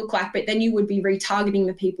that might look like. But then you would be retargeting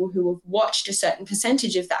the people who have watched a certain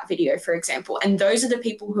percentage of that video, for example. And those are the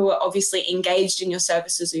people who are obviously engaged in your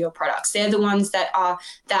services or your products. They're the ones that are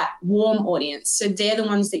that warm audience. So they're the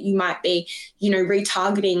ones that you might be,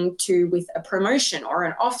 retargeting to with a promotion or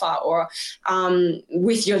an offer or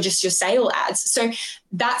with your sale ads. So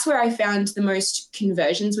that's where I found the most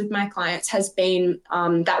conversions with my clients has been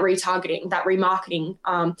that retargeting, that remarketing,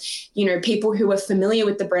 people who are familiar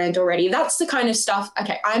with the brand already. That's the kind of stuff.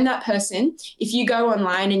 Okay, I'm that person. If you go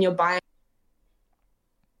online and you're buying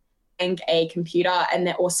a computer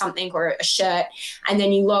or something or a shirt, and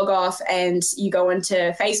then you log off and you go into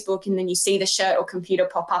Facebook and then you see the shirt or computer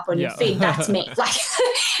pop up on your feed, that's me.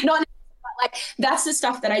 Not like that's the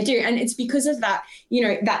stuff that I do. And it's because of that,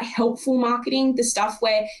 that helpful marketing, the stuff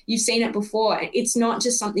where you've seen it before. It's not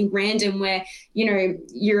just something random where,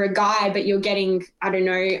 you're a guy, but you're getting,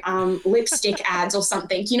 lipstick ads or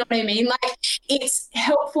something. You know what I mean? Like it's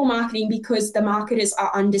helpful marketing because the marketers are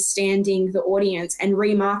understanding the audience and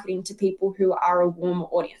remarketing to people who are a warmer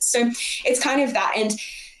audience. So it's kind of that. And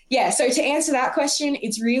so to answer that question,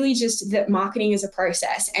 it's really just that marketing is a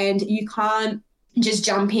process and you can't just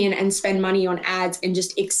jump in and spend money on ads and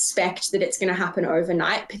just expect that it's going to happen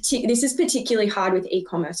overnight. This is particularly hard with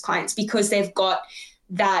e-commerce clients because they've got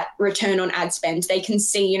that return on ad spend. They can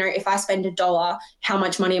see, if I spend $1, how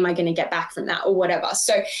much money am I going to get back from that or whatever.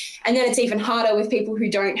 So, and then it's even harder with people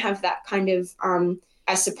who don't have that kind of,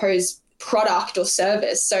 I suppose, product or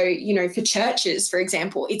service. So, for churches, for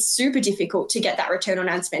example, it's super difficult to get that return on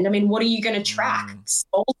ad spend. I mean, what are you going to track?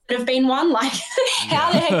 Souls that have been won? Like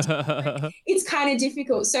how the heck? It's kind of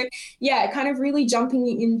difficult. So kind of really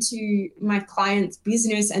jumping into my client's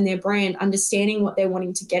business and their brand, understanding what they're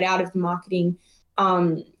wanting to get out of the marketing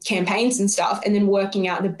campaigns and stuff, and then working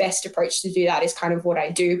out the best approach to do that is kind of what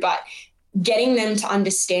I do. But getting them to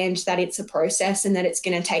understand that it's a process and that it's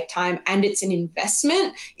going to take time and it's an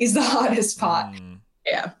investment is the hardest part.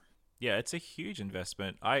 Yeah, it's a huge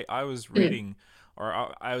investment. I was reading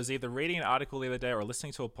or I was either reading an article the other day or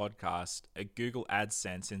listening to a podcast. At Google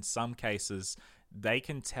AdSense, in some cases, they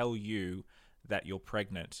can tell you that you're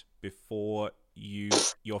pregnant before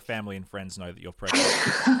your family and friends know that you're pregnant.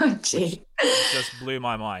 Oh, gee. Which just blew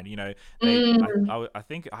my mind. You know, I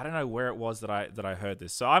think I don't know where it was that I heard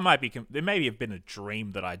this. So I might be there may have been a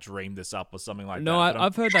dream that I dreamed this up or something like No, that.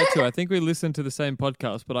 I've heard that too. I think we listened to the same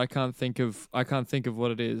podcast, but I can't think of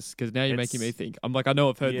what it is because now you're making me think. I'm like, I know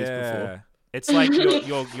I've heard this before. It's like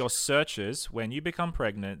your searches when you become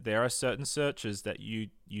pregnant. There are certain searches that you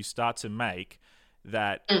start to make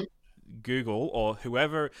that Google or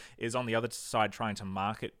whoever is on the other side trying to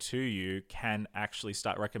market to you can actually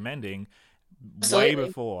start recommending way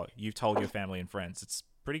before you've told your family and friends. It's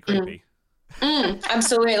pretty creepy.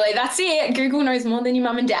 Absolutely, that's it. Google knows more than your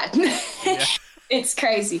mum and dad. Yeah. It's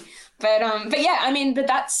crazy. But yeah, I mean, but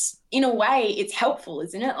that's, in a way, it's helpful,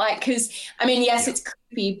 isn't it? Like, because, I mean, yes, it's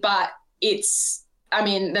creepy, but I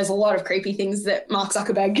mean, there's a lot of creepy things that Mark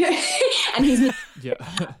Zuckerberg and he's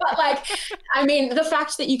but like, I mean, the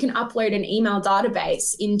fact that you can upload an email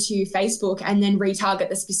database into Facebook and then retarget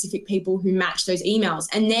the specific people who match those emails,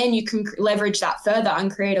 and then you can leverage that further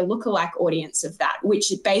and create a lookalike audience of that,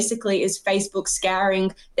 which basically is Facebook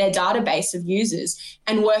scouring their database of users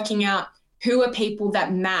and working out who are people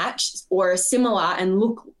that match or are similar and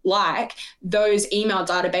look like those email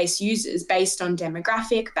database users based on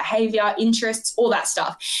demographic, behavior, interests, all that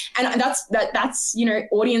stuff. And that's you know,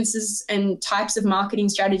 audiences and types of marketing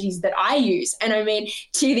strategies that I use. And I mean,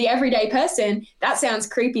 to the everyday person, that sounds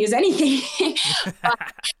creepy as anything.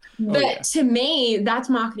 But to me, that's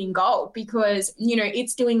marketing gold because, you know,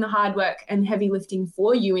 it's doing the hard work and heavy lifting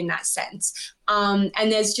for you in that sense. And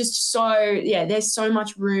there's just there's so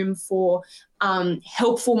much room for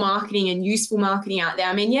helpful marketing and useful marketing out there.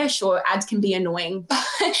 I mean, yeah, sure, ads can be annoying,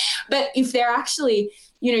 but if they're actually,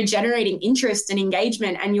 you know, generating interest and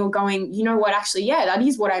engagement and you're going, you know what, actually, yeah, that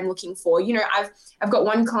is what I'm looking for. You know, I've got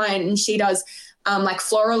one client and she does like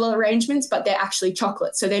floral arrangements, but they're actually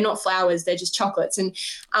chocolates. So they're not flowers, they're just chocolates. And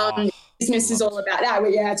business is all about that.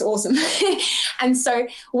 But yeah, it's awesome. And so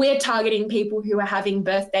we're targeting people who are having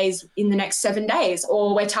birthdays in the next 7 days,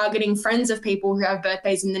 or we're targeting friends of people who have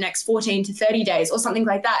birthdays in the next 14 to 30 days or something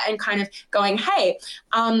like that, and kind of going, hey,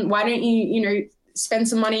 why don't you know, spend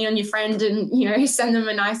some money on your friend and, you know, send them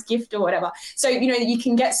a nice gift or whatever. So, you know, you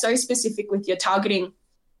can get so specific with your targeting.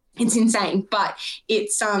 It's insane, but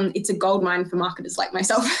it's a gold mine for marketers like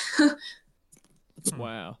myself.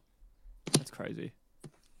 Wow. That's crazy.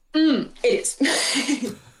 It is.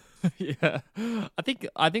 Yeah. I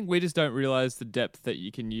think we just don't realize the depth that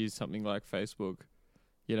you can use something like Facebook.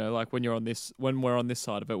 You know, like when we're on this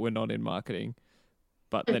side of it, we're not in marketing.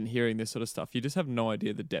 But then hearing this sort of stuff, you just have no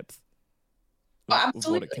idea the depth of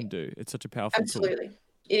what it can do. It's such a powerful tool. It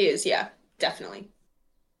is, yeah, definitely.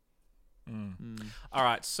 All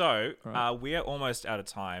right, so we are almost out of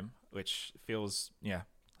time, which feels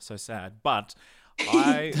so sad. But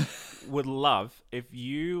I would love if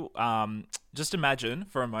you just imagine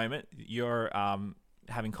for a moment you're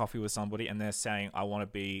having coffee with somebody and they're saying, I want to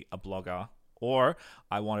be a blogger or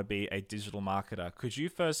I want to be a digital marketer. Could you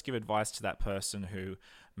first give advice to that person who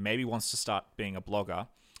maybe wants to start being a blogger?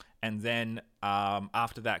 And then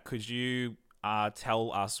after that, could you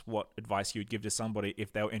tell us what advice you would give to somebody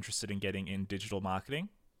if they were interested in getting in digital marketing?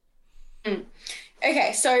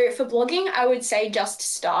 Okay, so for blogging, I would say just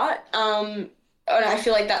start. And I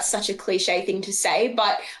feel like that's such a cliche thing to say,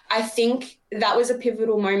 but I think that was a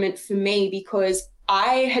pivotal moment for me because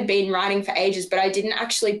I had been writing for ages, but I didn't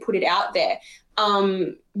actually put it out there.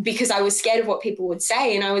 Because I was scared of what people would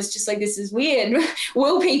say. And I was just like, this is weird.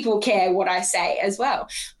 Will people care what I say as well?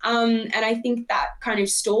 And I think that kind of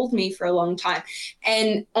stalled me for a long time.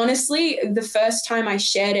 And honestly, the first time I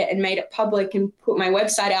shared it and made it public and put my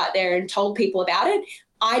website out there and told people about it,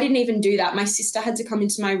 I didn't even do that. My sister had to come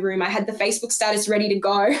into my room. I had the Facebook status ready to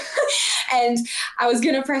go and I was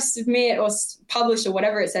going to press submit or publish or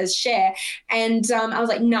whatever it says, share. And I was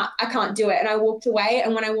like, nah, I can't do it. And I walked away.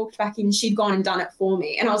 And when I walked back in, she'd gone and done it for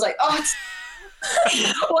me. And I was like, oh,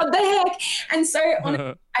 what the heck? And so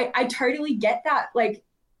honestly, I totally get that, like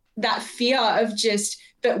that fear of just,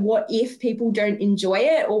 but what if people don't enjoy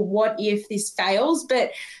it? Or what if this fails?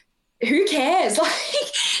 But who cares? Like,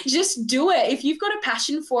 just do it. If you've got a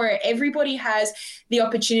passion for it, everybody has the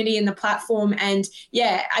opportunity and the platform. And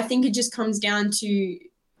yeah, I think it just comes down to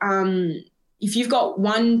if you've got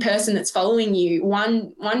one person that's following you,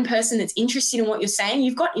 one person that's interested in what you're saying,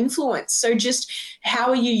 you've got influence. So just how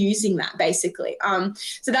are you using that, basically?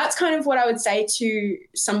 So that's kind of what I would say to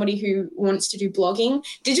somebody who wants to do blogging.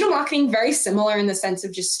 Digital marketing, very similar in the sense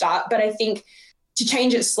of just start, but I think to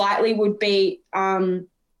change it slightly would be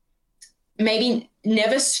maybe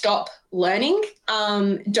never stop learning.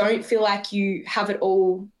 Don't feel like you have it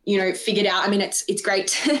all, figured out. I mean, it's great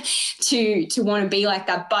to want to be like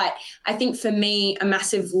that. But I think for me, a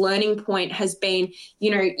massive learning point has been,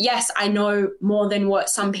 yes, I know more than what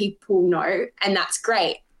some people know, and that's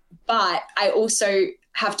great. But I also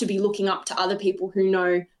have to be looking up to other people who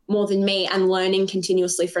know more than me and learning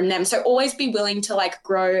continuously from them. So always be willing to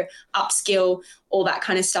grow, upskill, all that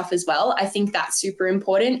kind of stuff as well. I think that's super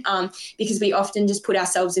important because we often just put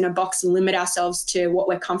ourselves in a box and limit ourselves to what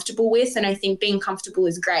we're comfortable with. And I think being comfortable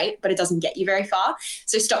is great, but it doesn't get you very far.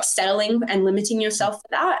 So stop settling and limiting yourself for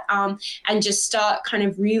that and just start kind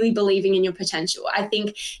of really believing in your potential. I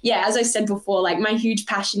think, as I said before, my huge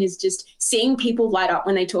passion is just seeing people light up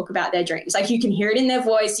when they talk about their dreams. You can hear it in their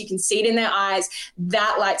voice, you can see it in their eyes.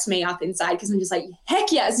 That lights me up inside because I'm just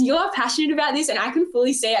heck yes, you're passionate about this and I can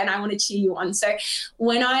fully see it and I want to cheer you on. So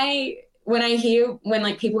when I hear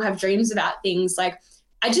people have dreams about things,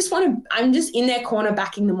 I'm just in their corner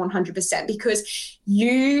backing them 100% because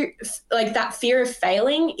that fear of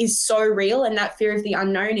failing is so real and that fear of the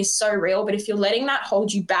unknown is so real. But if you're letting that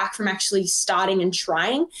hold you back from actually starting and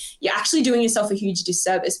trying, you're actually doing yourself a huge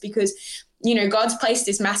disservice because God's placed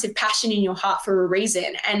this massive passion in your heart for a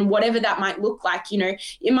reason. And whatever that might look like,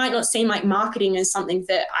 it might not seem like marketing is something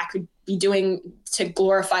that I could be doing to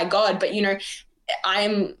glorify God, but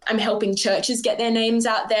I'm helping churches get their names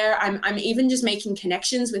out there. I'm even just making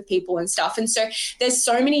connections with people and stuff. And so there's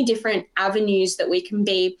so many different avenues that we can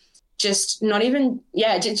be just not even,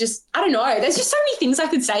 just, I don't know. There's just so many things I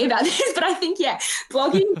could say about this, but I think,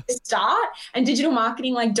 blogging is the start and digital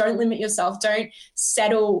marketing, don't limit yourself. Don't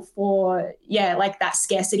settle for, that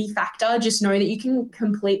scarcity factor. Just know that you can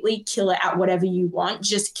completely kill it at whatever you want.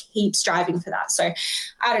 Just keep striving for that. So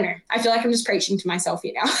I don't know. I feel like I'm just preaching to myself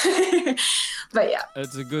here now, but yeah.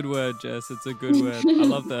 It's a good word, Jess. It's a good word. I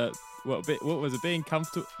love that. What was it? Being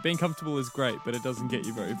comfortable is great, but it doesn't get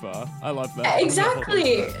you very far. I love that.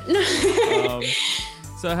 Exactly.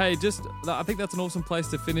 So hey, I think that's an awesome place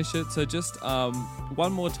to finish it. So just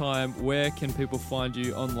one more time, where can people find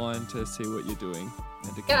you online to see what you're doing?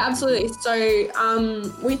 Yeah, absolutely. So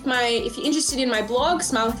if you're interested in my blog,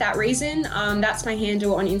 Smile Without Reason, that's my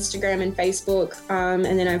handle on Instagram and Facebook.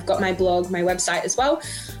 And then I've got my blog, my website as well.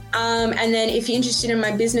 And then if you're interested in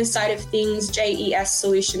my business side of things, JES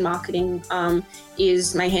Solution Marketing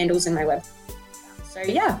is my handles and my website. So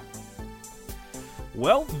yeah.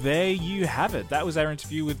 Well, there you have it. That was our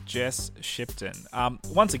interview with Jess Shipton.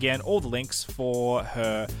 Once again, all the links for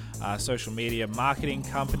her social media marketing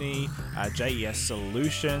company, JES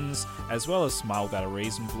Solutions, as well as Smile Without a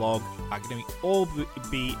Reason blog are going to all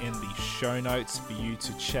be in the show notes for you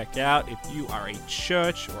to check out. If you are a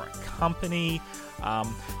church or a company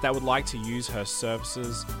that would like to use her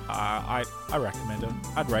services, I recommend her.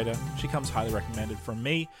 I'd rate her. She comes highly recommended from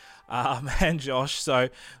me. And Josh, so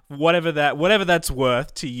whatever that's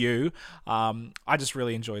worth to you, I just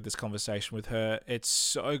really enjoyed this conversation with her. It's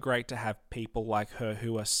so great to have people like her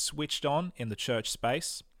who are switched on in the church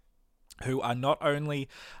space, who are not only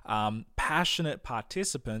passionate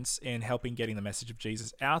participants in helping getting the message of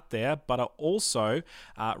Jesus out there, but are also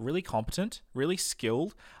really competent, really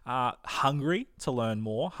skilled, hungry to learn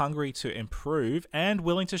more, hungry to improve, and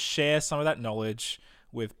willing to share some of that knowledge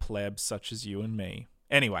with plebs such as you and me.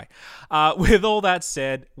 Anyway, with all that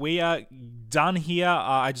said, we are done here.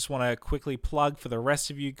 I just want to quickly plug for the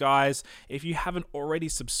rest of you guys. If you haven't already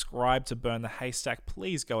subscribed to Burn the Haystack,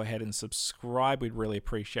 please go ahead and subscribe. We'd really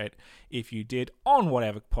appreciate if you did on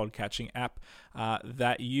whatever podcatching app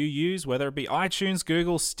that you use, whether it be iTunes,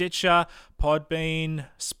 Google, Stitcher, Podbean,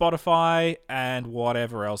 Spotify, and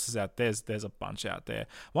whatever else is out there. There's a bunch out there.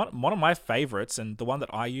 One of my favorites, and the one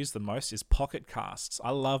that I use the most, is Pocket Casts. I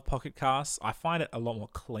love Pocket Casts. I find it a lot more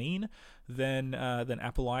clean than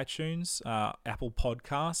Apple iTunes, Apple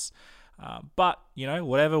Podcasts. But,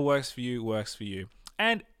 whatever works for you, works for you.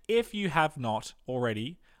 And if you have not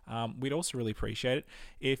already, we'd also really appreciate it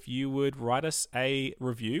if you would write us a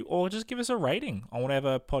review or just give us a rating on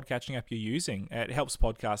whatever podcatching app you're using. It helps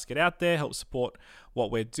podcasts get out there, helps support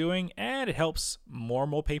what we're doing, and it helps more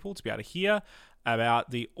and more people to be able to hear about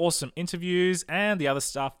the awesome interviews and the other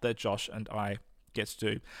stuff that Josh and I get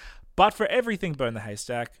to do. But for everything Burn the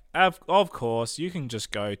Haystack, of course, you can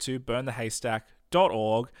just go to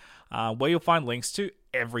burnthehaystack.org, where you'll find links to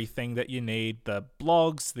everything that you need, the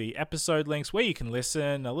blogs, the episode links, where you can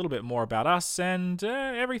listen, a little bit more about us, and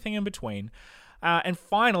everything in between. And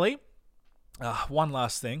finally, one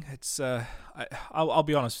last thing. It's I'll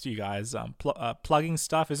be honest with you guys. Plugging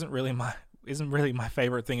stuff isn't really my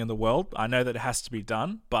favorite thing in the world. I know that it has to be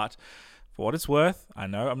done, but for what it's worth, I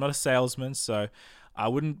know I'm not a salesman, so I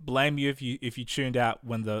wouldn't blame you if you tuned out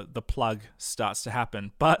when the plug starts to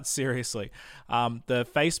happen. But seriously, the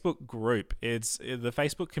Facebook group, it's the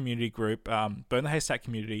Facebook community group, Burn the Haystack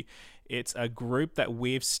community. It's a group that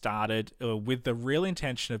we've started with the real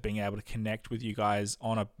intention of being able to connect with you guys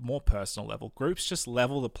on a more personal level. Groups just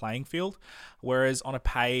level the playing field, whereas on a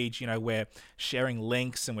page, we're sharing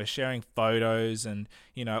links and we're sharing photos and,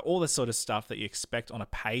 all the sort of stuff that you expect on a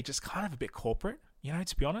page. It's kind of a bit corporate,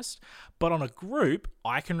 to be honest. But on a group,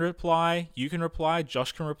 I can reply, you can reply,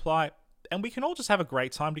 Josh can reply, and we can all just have a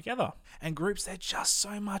great time together. And groups, they're just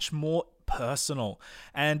so much more personal.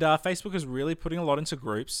 And Facebook is really putting a lot into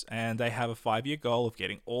groups, and they have a 5-year goal of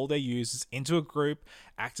getting all their users into a group,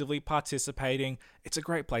 actively participating. It's a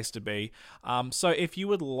great place to be. So if you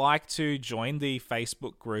would like to join the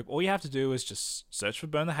Facebook group, all you have to do is just search for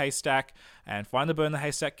Burn the Haystack and find the Burn the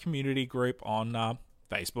Haystack community group on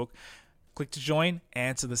Facebook. Click to join,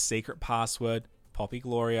 answer the secret password, Poppy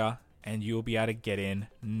Gloria, and you'll be able to get in,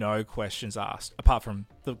 no questions asked, apart from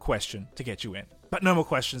the question to get you in. But no more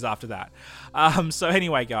questions after that. So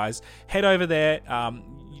anyway, guys, head over there.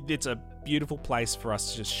 It's a beautiful place for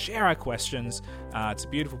us to just share our questions. It's a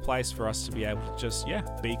beautiful place for us to be able to just,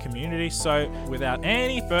 be community. So without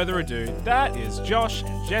any further ado, that is Josh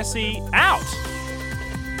and Jesse out.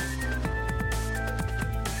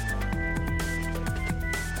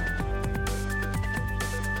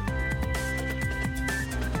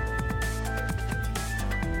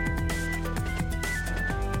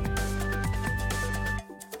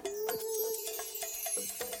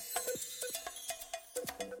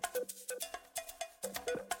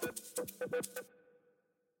 Thank you.